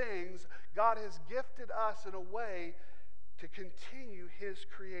these things, God has gifted us in a way to continue his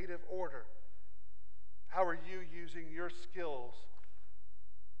creative order. How are you using your skills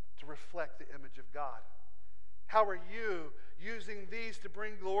to reflect the image of God? How are you using these to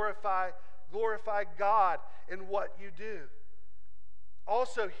glorify God in what you do?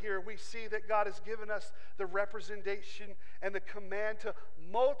 Also here we see that God has given us the representation and the command to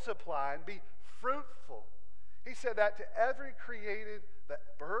multiply and be fruitful. He said that to every created, the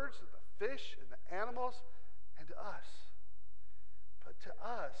birds and the fish and the animals, and to us. But to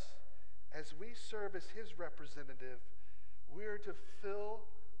us, as we serve as his representative, we are to fill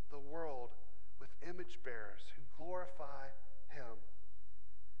the world with image bearers who glorify him.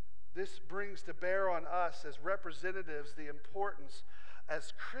 This brings to bear on us as representatives the importance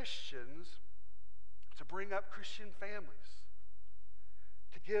as Christians to bring up Christian families,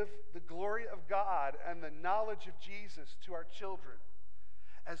 to give the glory of God and the knowledge of Jesus to our children.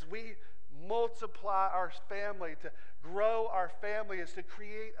 As we multiply our family, to grow our family, is to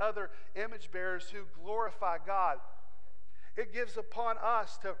create other image bearers who glorify God. It gives upon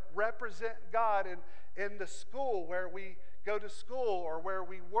us to represent God in the school where we go to school or where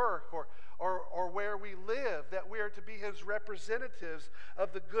we work or where we live, that we are to be his representatives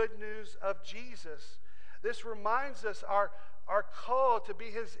of the good news of Jesus. This reminds us our call to be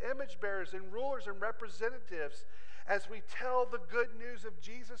his image bearers and rulers and representatives as we tell the good news of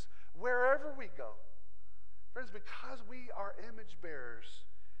Jesus wherever we go. Friends, because we are image bearers,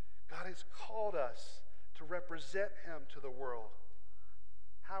 God has called us to represent him to the world.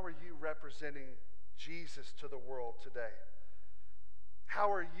 How are you representing Jesus to the world today?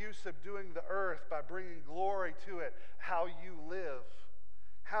 How are you subduing the earth by bringing glory to it? How you live?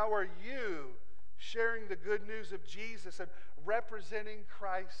 How are you sharing the good news of Jesus and representing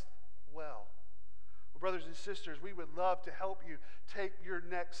Christ well? Well, brothers and sisters, we would love to help you take your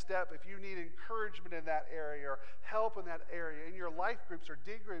next step. If you need encouragement in that area or help in that area, in your life groups or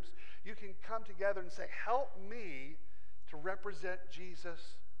D groups, you can come together and say, help me to represent Jesus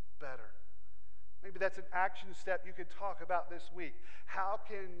better. Maybe that's an action step you could talk about this week. How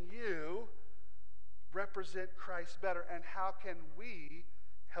can you represent Christ better, and how can we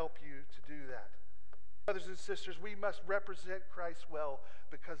help you to do that? Brothers and sisters, we must represent Christ well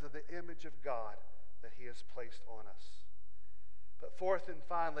because of the image of God that he has placed on us. But fourth and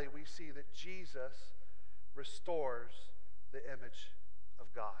finally, we see that Jesus restores the image of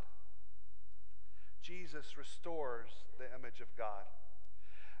God. Jesus restores the image of God.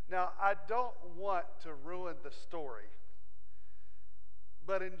 Now, I don't want to ruin the story,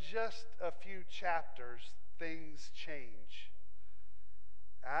 but in just a few chapters, things change.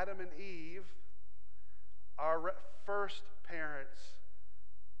 Adam and Eve, our first parents,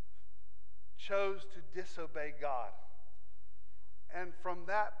 chose to disobey God. And from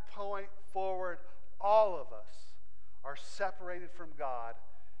that point forward, all of us are separated from God,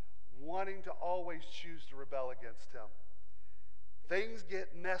 wanting to always choose to rebel against him. Things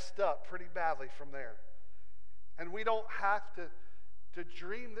get messed up pretty badly from there. And we don't have to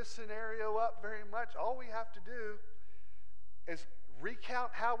dream this scenario up very much. All we have to do is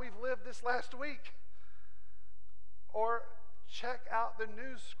recount how we've lived this last week, or check out the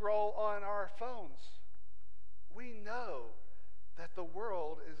news scroll on our phones. We know that the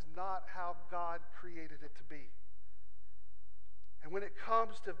world is not how God created it to be. And when it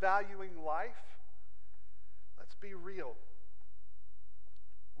comes to valuing life, let's be real.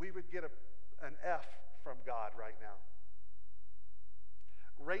 We would get an F from God right now.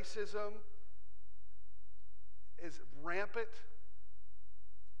 Racism is rampant.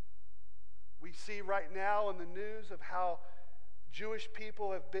 We see right now in the news of how Jewish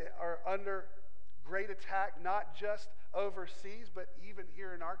people are under great attack, not just overseas, but even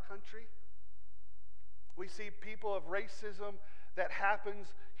here in our country. We see people of racism that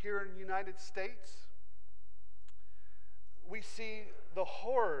happens here in the United States. We see the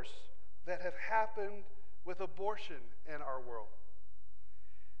horrors that have happened with abortion in our world.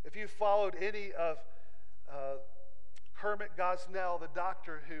 If you followed any of Kermit Gosnell, the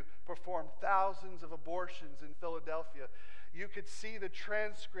doctor who performed thousands of abortions in Philadelphia, you could see the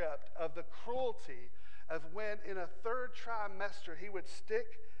transcript of the cruelty of when in a third trimester he would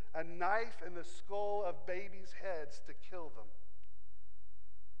stick a knife in the skull of babies' heads to kill them.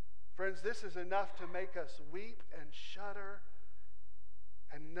 Friends, this is enough to make us weep and shudder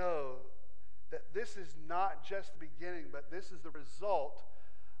and know that this is not just the beginning, but this is the result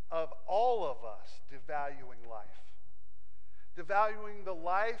of all of us devaluing life. Devaluing the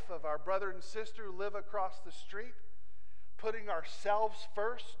life of our brother and sister who live across the street, putting ourselves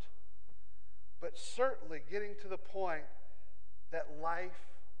first, but certainly getting to the point that life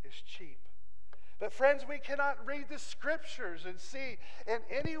is cheap. But friends, we cannot read the scriptures and see in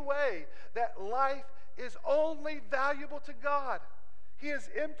any way that life is only valuable to God. He has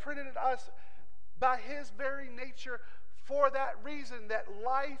imprinted us by his very nature for that reason, that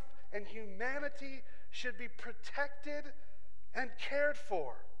life and humanity should be protected and cared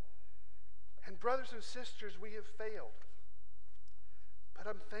for. And brothers and sisters, we have failed. But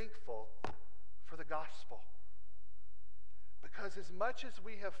I'm thankful for the gospel. Because as much as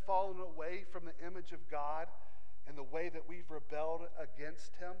we have fallen away from the image of God and the way that we've rebelled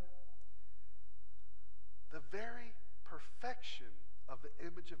against him, the very perfection of the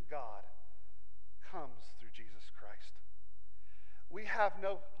image of God comes through Jesus Christ. We have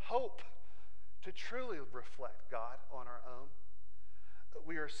no hope to truly reflect God on our own.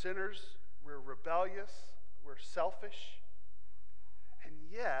 We are sinners, we're rebellious, we're selfish, and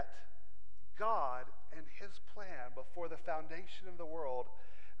yet God, in his plan before the foundation of the world,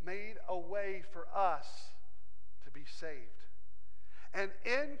 made a way for us to be saved. And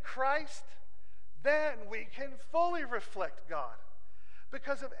in Christ, then we can fully reflect God.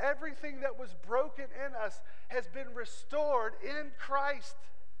 because of everything that was broken in us has been restored in Christ.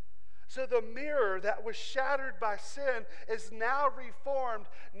 So the mirror that was shattered by sin is now reformed,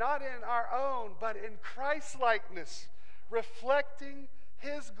 not in our own, but in Christ's likeness, reflecting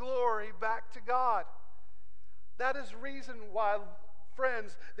His glory back to God. That is reason why,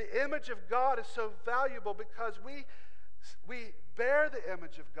 friends, the image of God is so valuable, because we bear the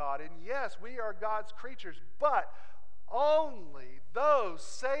image of God. And yes, we are God's creatures, but only those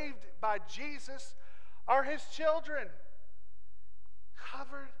saved by Jesus are His children,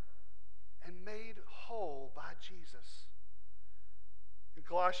 covered and made whole by Jesus. In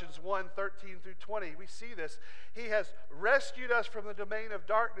Colossians 1:13-20, we see this. He has rescued us from the domain of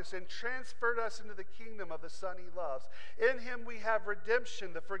darkness and transferred us into the kingdom of the Son He loves. In Him we have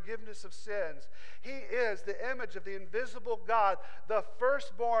redemption, the forgiveness of sins. He is the image of the invisible God, the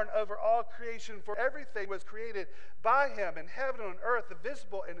firstborn over all creation. For everything was created by Him in heaven and on earth, the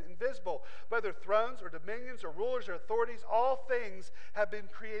visible and invisible, whether thrones or dominions or rulers or authorities. All things have been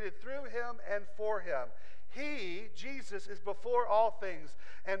created through Him and for Him. He, Jesus, is before all things,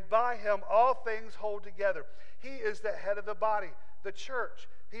 and by Him all things hold together. He is the head of the body, the church.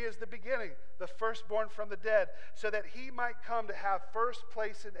 He is the beginning, the firstborn from the dead, so that He might come to have first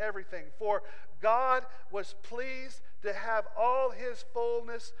place in everything. For God was pleased to have all His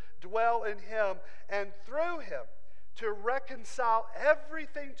fullness dwell in Him, and through Him to reconcile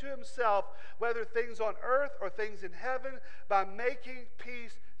everything to Himself, whether things on earth or things in heaven, by making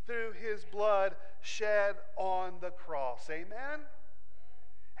peace through His blood shed on the cross. Amen?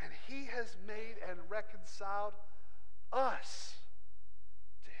 And He has made and reconciled us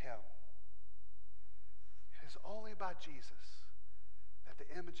to Him. It is only by Jesus that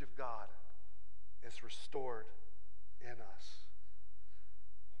the image of God is restored in us.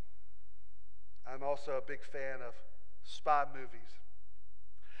 I'm also a big fan of spy movies.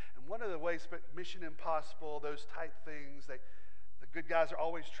 And one of the ways, Mission Impossible, those type things, the good guys are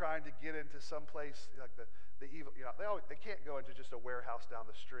always trying to get into some place, like the evil, they can't go into just a warehouse down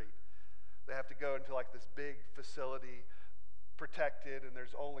the street. They have to go into like this big facility, protected, and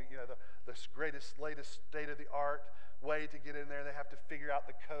there's only, the greatest, latest state-of-the-art way to get in there. They have to figure out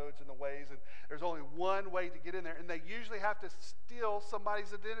the codes and the ways, and there's only one way to get in there, and they usually have to steal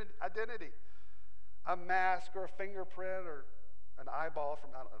somebody's identity. A mask or a fingerprint or an eyeball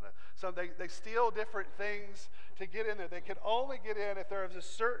from, I don't know. So they steal different things to get in there. They can only get in if there is a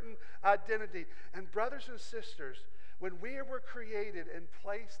certain identity. And brothers and sisters, when we were created and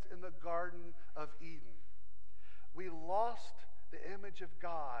placed in the Garden of Eden, we lost the image of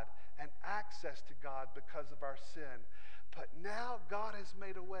God and access to God because of our sin. But now God has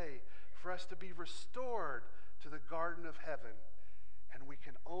made a way for us to be restored to the Garden of Heaven, and we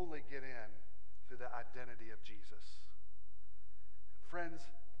can only get in through the identity of Jesus. Friends,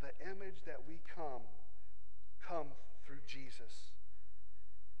 the image that we come through Jesus.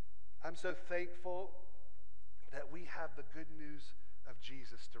 I'm so thankful that we have the good news of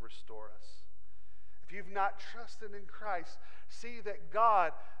Jesus to restore us. If you've not trusted in Christ, see that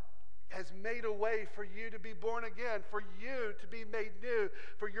God has made a way for you to be born again, for you to be made new,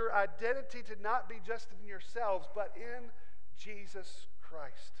 for your identity to not be just in yourselves, but in Jesus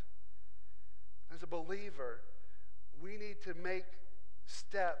Christ. As a believer, we need to make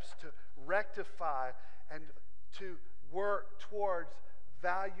steps to rectify and to work towards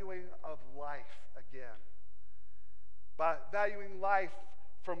valuing of life again. By valuing life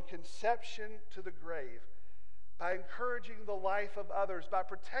from conception to the grave, by encouraging the life of others, by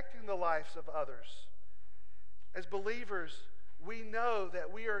protecting the lives of others. As believers, we know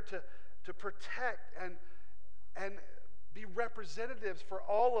that we are to protect and be representatives for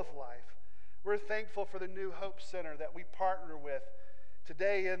all of life. We're thankful for the New Hope Center that we partner with.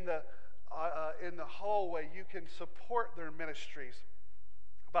 Today in the hallway, you can support their ministries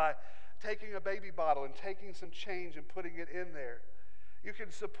by taking a baby bottle and taking some change and putting it in there. You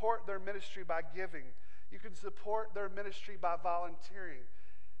can support their ministry by giving. You can support their ministry by volunteering.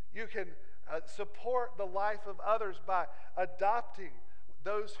 You can support the life of others by adopting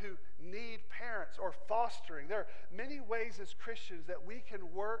those who need parents or fostering. There are many ways as Christians that we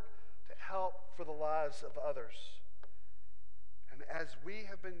can work to help for the lives of others. And as we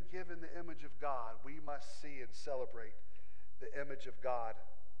have been given the image of God, we must see and celebrate the image of God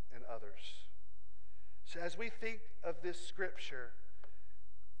in others. So as we think of this scripture,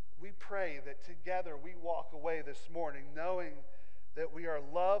 we pray that together we walk away this morning knowing that we are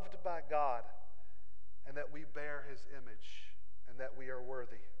loved by God and that we bear His image and that we are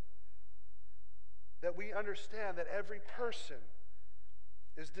worthy. That we understand that every person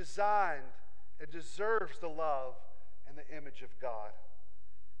is designed and deserves the love and the image of God.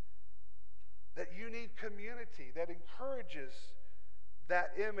 that you need community that encourages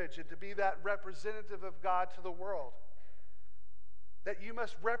that image and to be that representative of God to the world. That you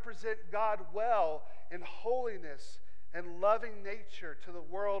must represent God well in holiness and loving nature to the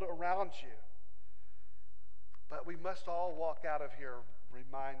world around you. But we must all walk out of here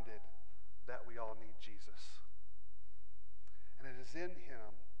reminded that we all need Jesus. And it is in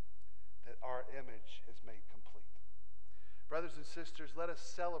him that our image is made complete. Brothers and sisters, let us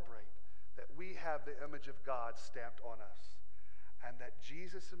celebrate that we have the image of God stamped on us and that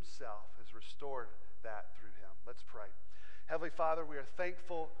Jesus himself has restored that through him. Let's pray. Heavenly Father, we are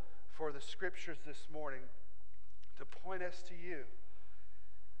thankful for the scriptures this morning to point us to you.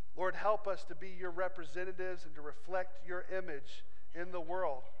 Lord, help us to be your representatives and to reflect your image in the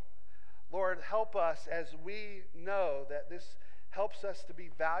world. Lord, help us as we know that this helps us to be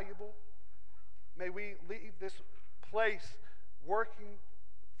valuable. May we leave this place working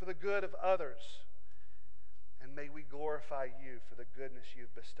for the good of others. And may we glorify you for the goodness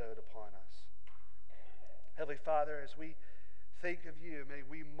you've bestowed upon us. Heavenly Father, as we think of you, may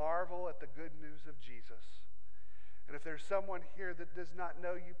we marvel at the good news of Jesus. And if there's someone here that does not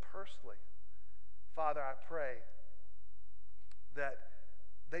know you personally, Father, I pray that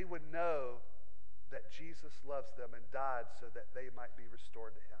they would know that Jesus loves them and died so that they might be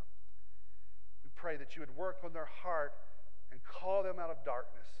restored to him. We pray that you would work on their heart and call them out of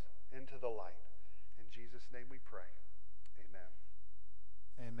darkness into the light. In Jesus' name we pray. Amen.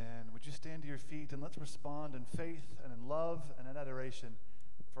 Amen. Would you stand to your feet and let's respond in faith and in love and in adoration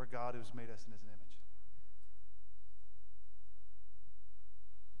for God who's made us in his image.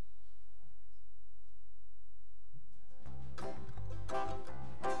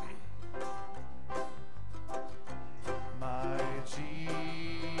 My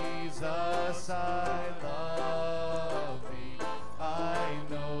Jesus, I love thee. I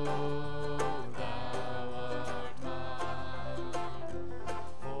know thou art mine.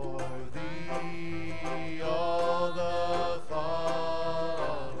 For thee all the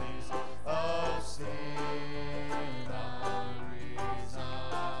follies of sin I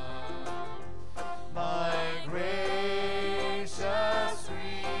resign. My gracious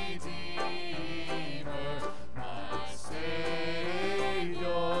Redeemer, my Savior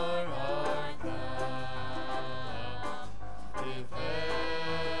art thou.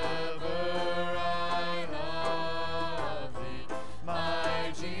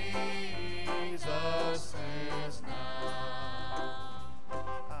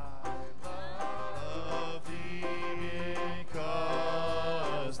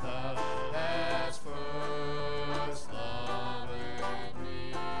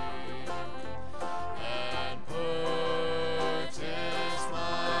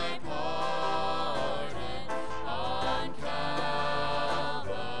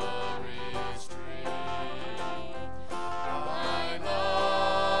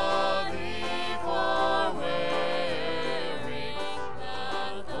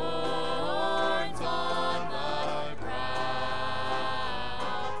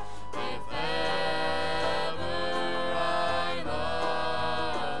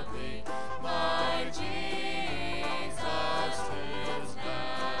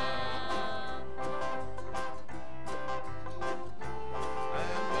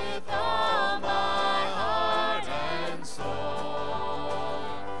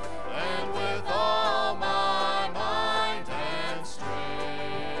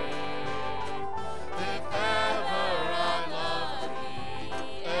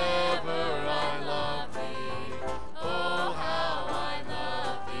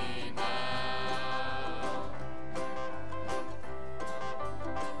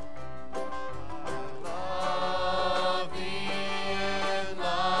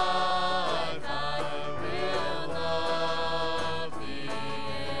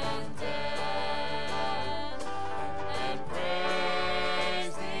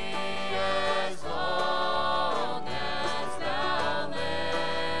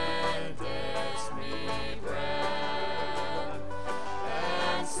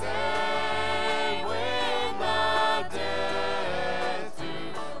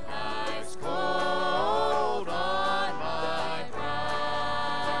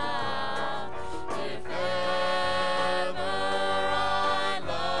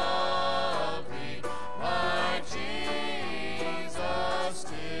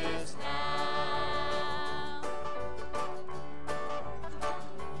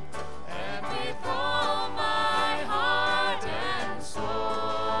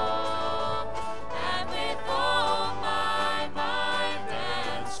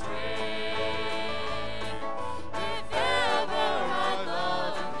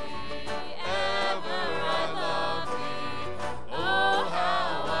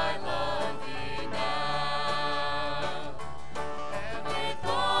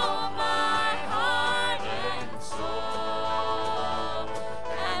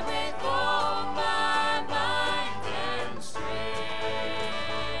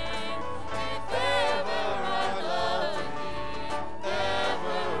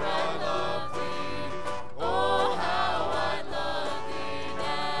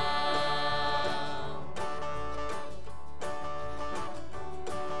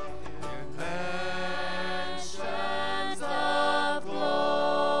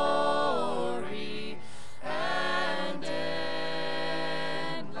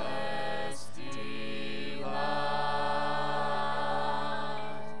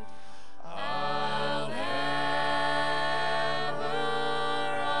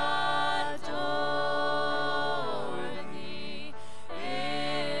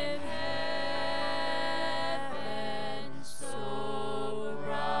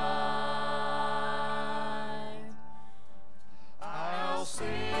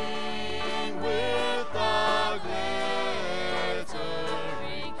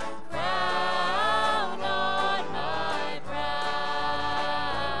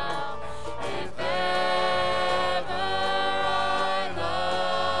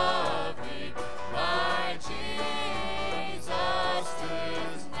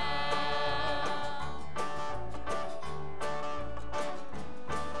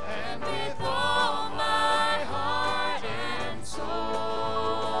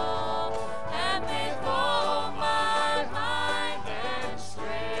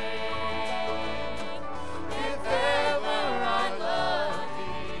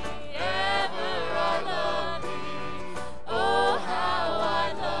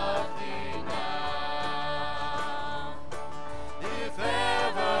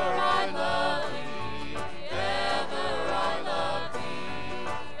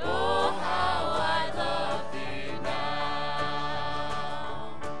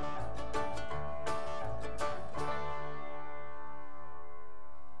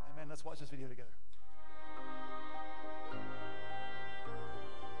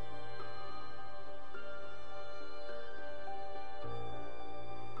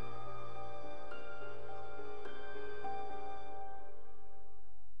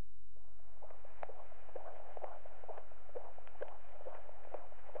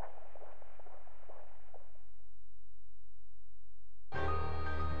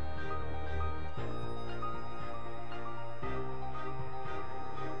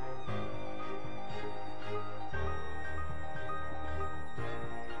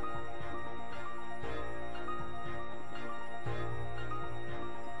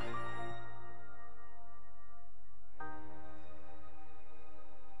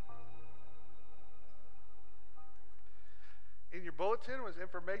 your bulletin was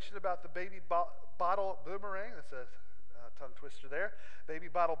information about the baby bottle boomerang. That's a tongue twister there. Baby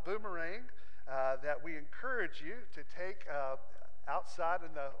bottle boomerang that we encourage you to take outside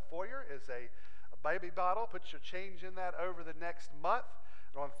in the foyer is a baby bottle. Put your change in that over the next month.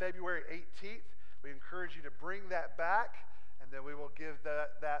 And on February 18th, we encourage you to bring that back, and then we will give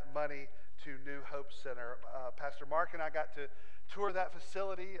that money to New Hope Center. Pastor Mark and I got to tour that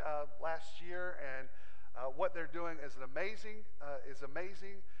facility last year, and what they're doing is amazing.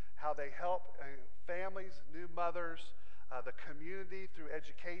 How they help families, new mothers, the community through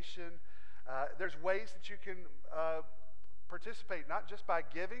education. There's ways that you can participate, not just by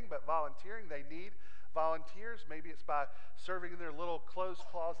giving, but volunteering. They need volunteers. Maybe it's by serving in their little clothes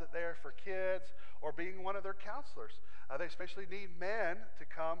closet there for kids, or being one of their counselors. They especially need men to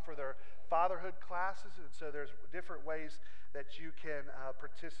come for their fatherhood classes, and so there's different ways that you can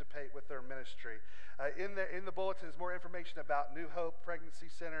participate with their ministry. In the bulletin is more information about New Hope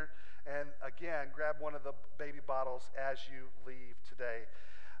Pregnancy Center, and again, grab one of the baby bottles as you leave today.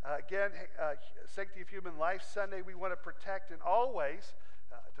 Sanctity of Human Life Sunday, we want to protect and always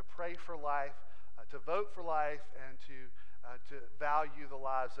to pray for life, to vote for life, and to value the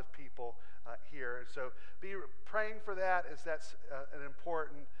lives of people here. And so be praying for that, as that's an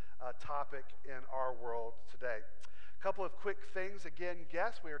important topic in our world today. A couple of quick things. Again,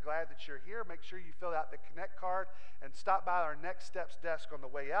 guests, we are glad that you're here. Make sure you fill out the Connect card and stop by our Next Steps desk on the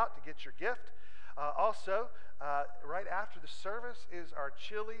way out to get your gift. Also, right after the service is our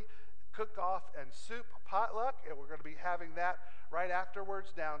chili cook-off and soup potluck, and we're going to be having that right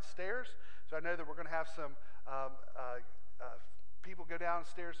afterwards downstairs. So I know that we're going to have some people go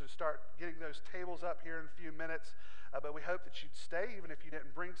downstairs and start getting those tables up here in a few minutes, but we hope that you'd stay, even if you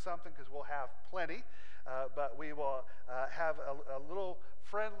didn't bring something, because we'll have plenty. But we will have a little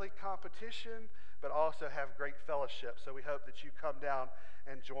friendly competition, but also have great fellowship. So we hope that you come down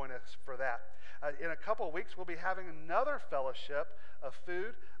and join us for that. In a couple of weeks, we'll be having another fellowship of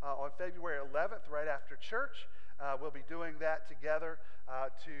food on February 11th, right after church. We'll be doing that together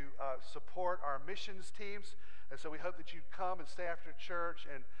to support our missions teams. And so we hope that you come and stay after church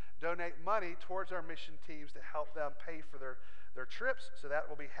and donate money towards our mission teams to help them pay for their trips. So that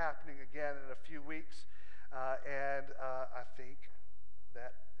will be happening again in a few weeks. And I think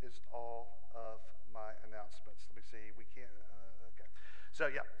that is all of my announcements. Let me see. We can't. Okay. So,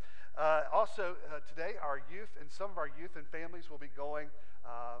 yeah. Also, today, our youth and some of our youth and families will be going.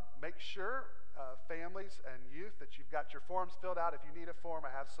 Make sure, families and youth, that you've got your forms filled out. If you need a form,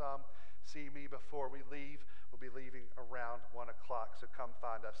 I have some. See me before we leave. We'll be leaving around 1 o'clock, so come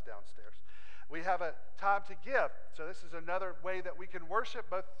find us downstairs. We have a time to give. So this is another way that we can worship,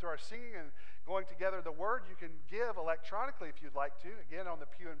 both through our singing and going together the word. You can give electronically if you'd like to. Again, on the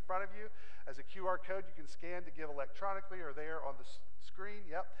pew in front of you, as a QR code, you can scan to give electronically, or there on the screen,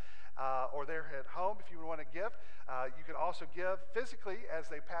 or there at home if you would want to give. You can also give physically as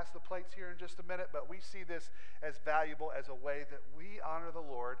they pass the plates here in just a minute, but we see this as valuable as a way that we honor the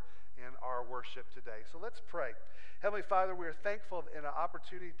Lord in our worship today. So let's pray. Heavenly Father, we are thankful in an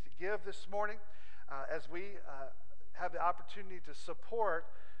opportunity to give this morning, as we have the opportunity to support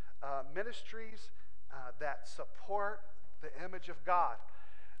ministries that support the image of God,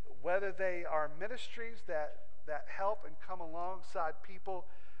 whether they are ministries that help and come alongside people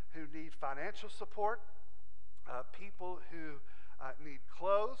who need financial support, people who need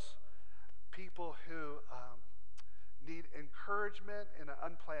clothes, people who need encouragement in an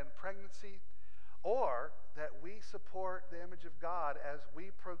unplanned pregnancy, or that we support the image of God as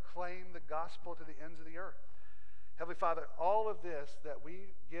we proclaim the gospel to the ends of the earth. Heavenly Father, all of this that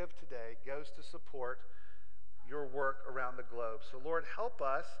we give today goes to support your work around the globe. So Lord, help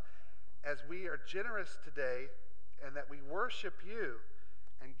us as we are generous today, and that we worship you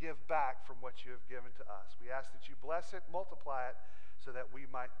and give back from what you have given to us. We ask that you bless it, multiply it, so that we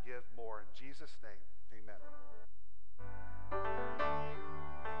might give more. In Jesus' name, amen.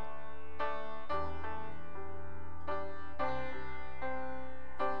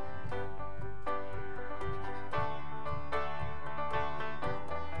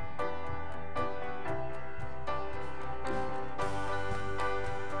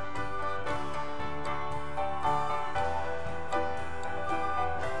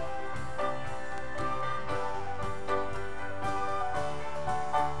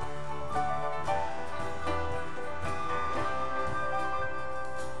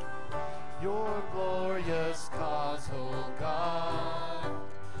 Your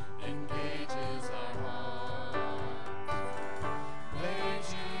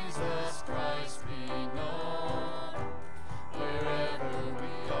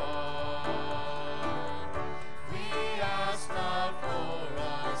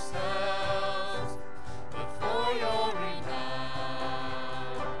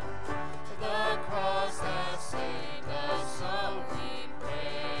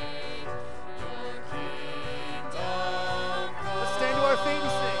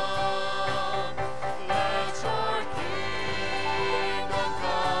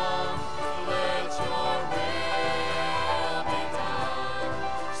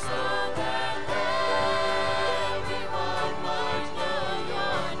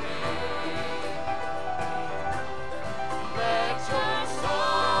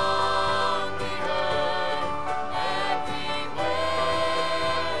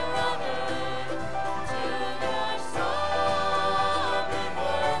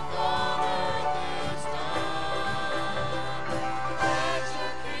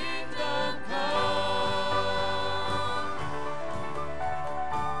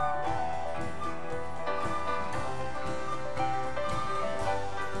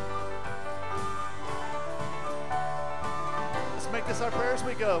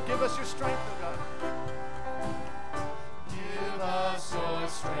go. Give us your strength, oh God. Give us your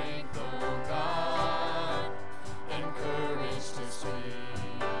strength, O God, and courage to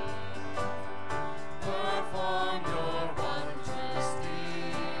speak. Perform your wondrous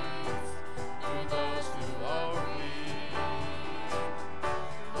deeds through those who are weak.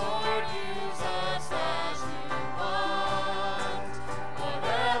 Lord, use us as you want,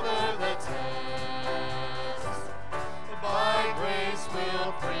 whatever the test. By grace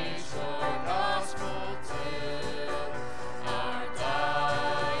we'll preach your gospel till our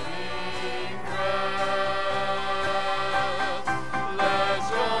dying breath. Let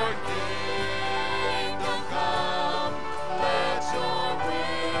your kingdom come, let your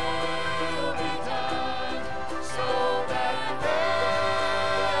will be done, so that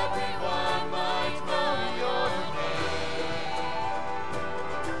everyone might know your name.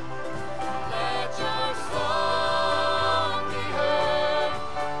 Let your song be heard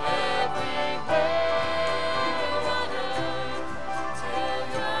everywhere on earth, till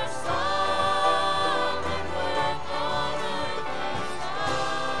your song and work on earth is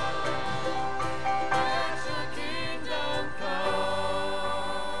done. Let your kingdom come.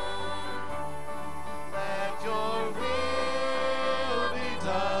 Let your will be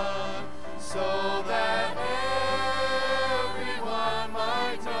done, so that everyone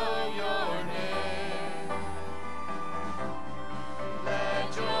might know your name.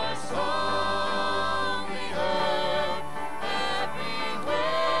 Let your song be heard everywhere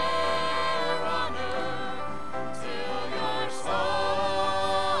on earth, till your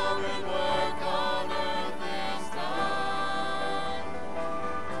song and work on earth is done.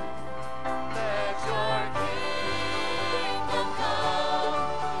 Let your kingdom come,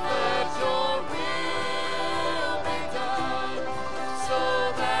 let your will be done, so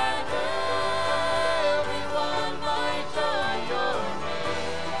that everyone might know your name.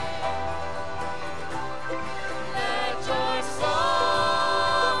 Let your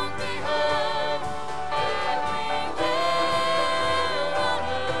song be heard everywhere on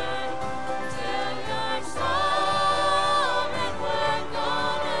earth, till your song and work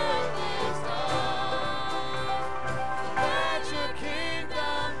on earth is done. Let your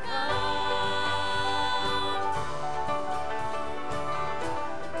kingdom come.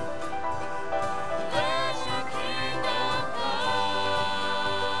 Let your kingdom come.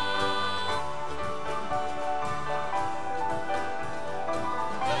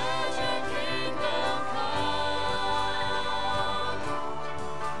 Let your kingdom come.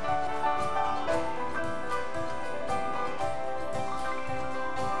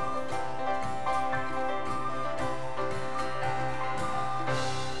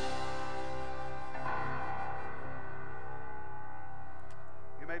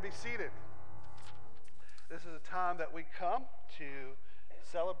 You may be seated. This is a time that we come to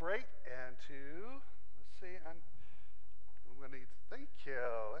celebrate and to, let's see, I'm going to need, thank you.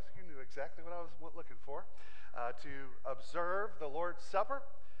 You knew exactly what I was looking for. To observe the Lord's Supper.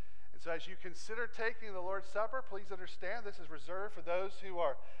 And so as you consider taking the Lord's Supper, please understand this is reserved for those who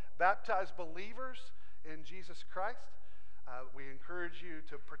are baptized believers in Jesus Christ. We encourage you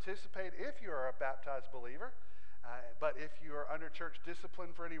to participate if you are a baptized believer. But if you are under church discipline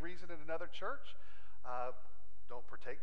for any reason in another church, don't partake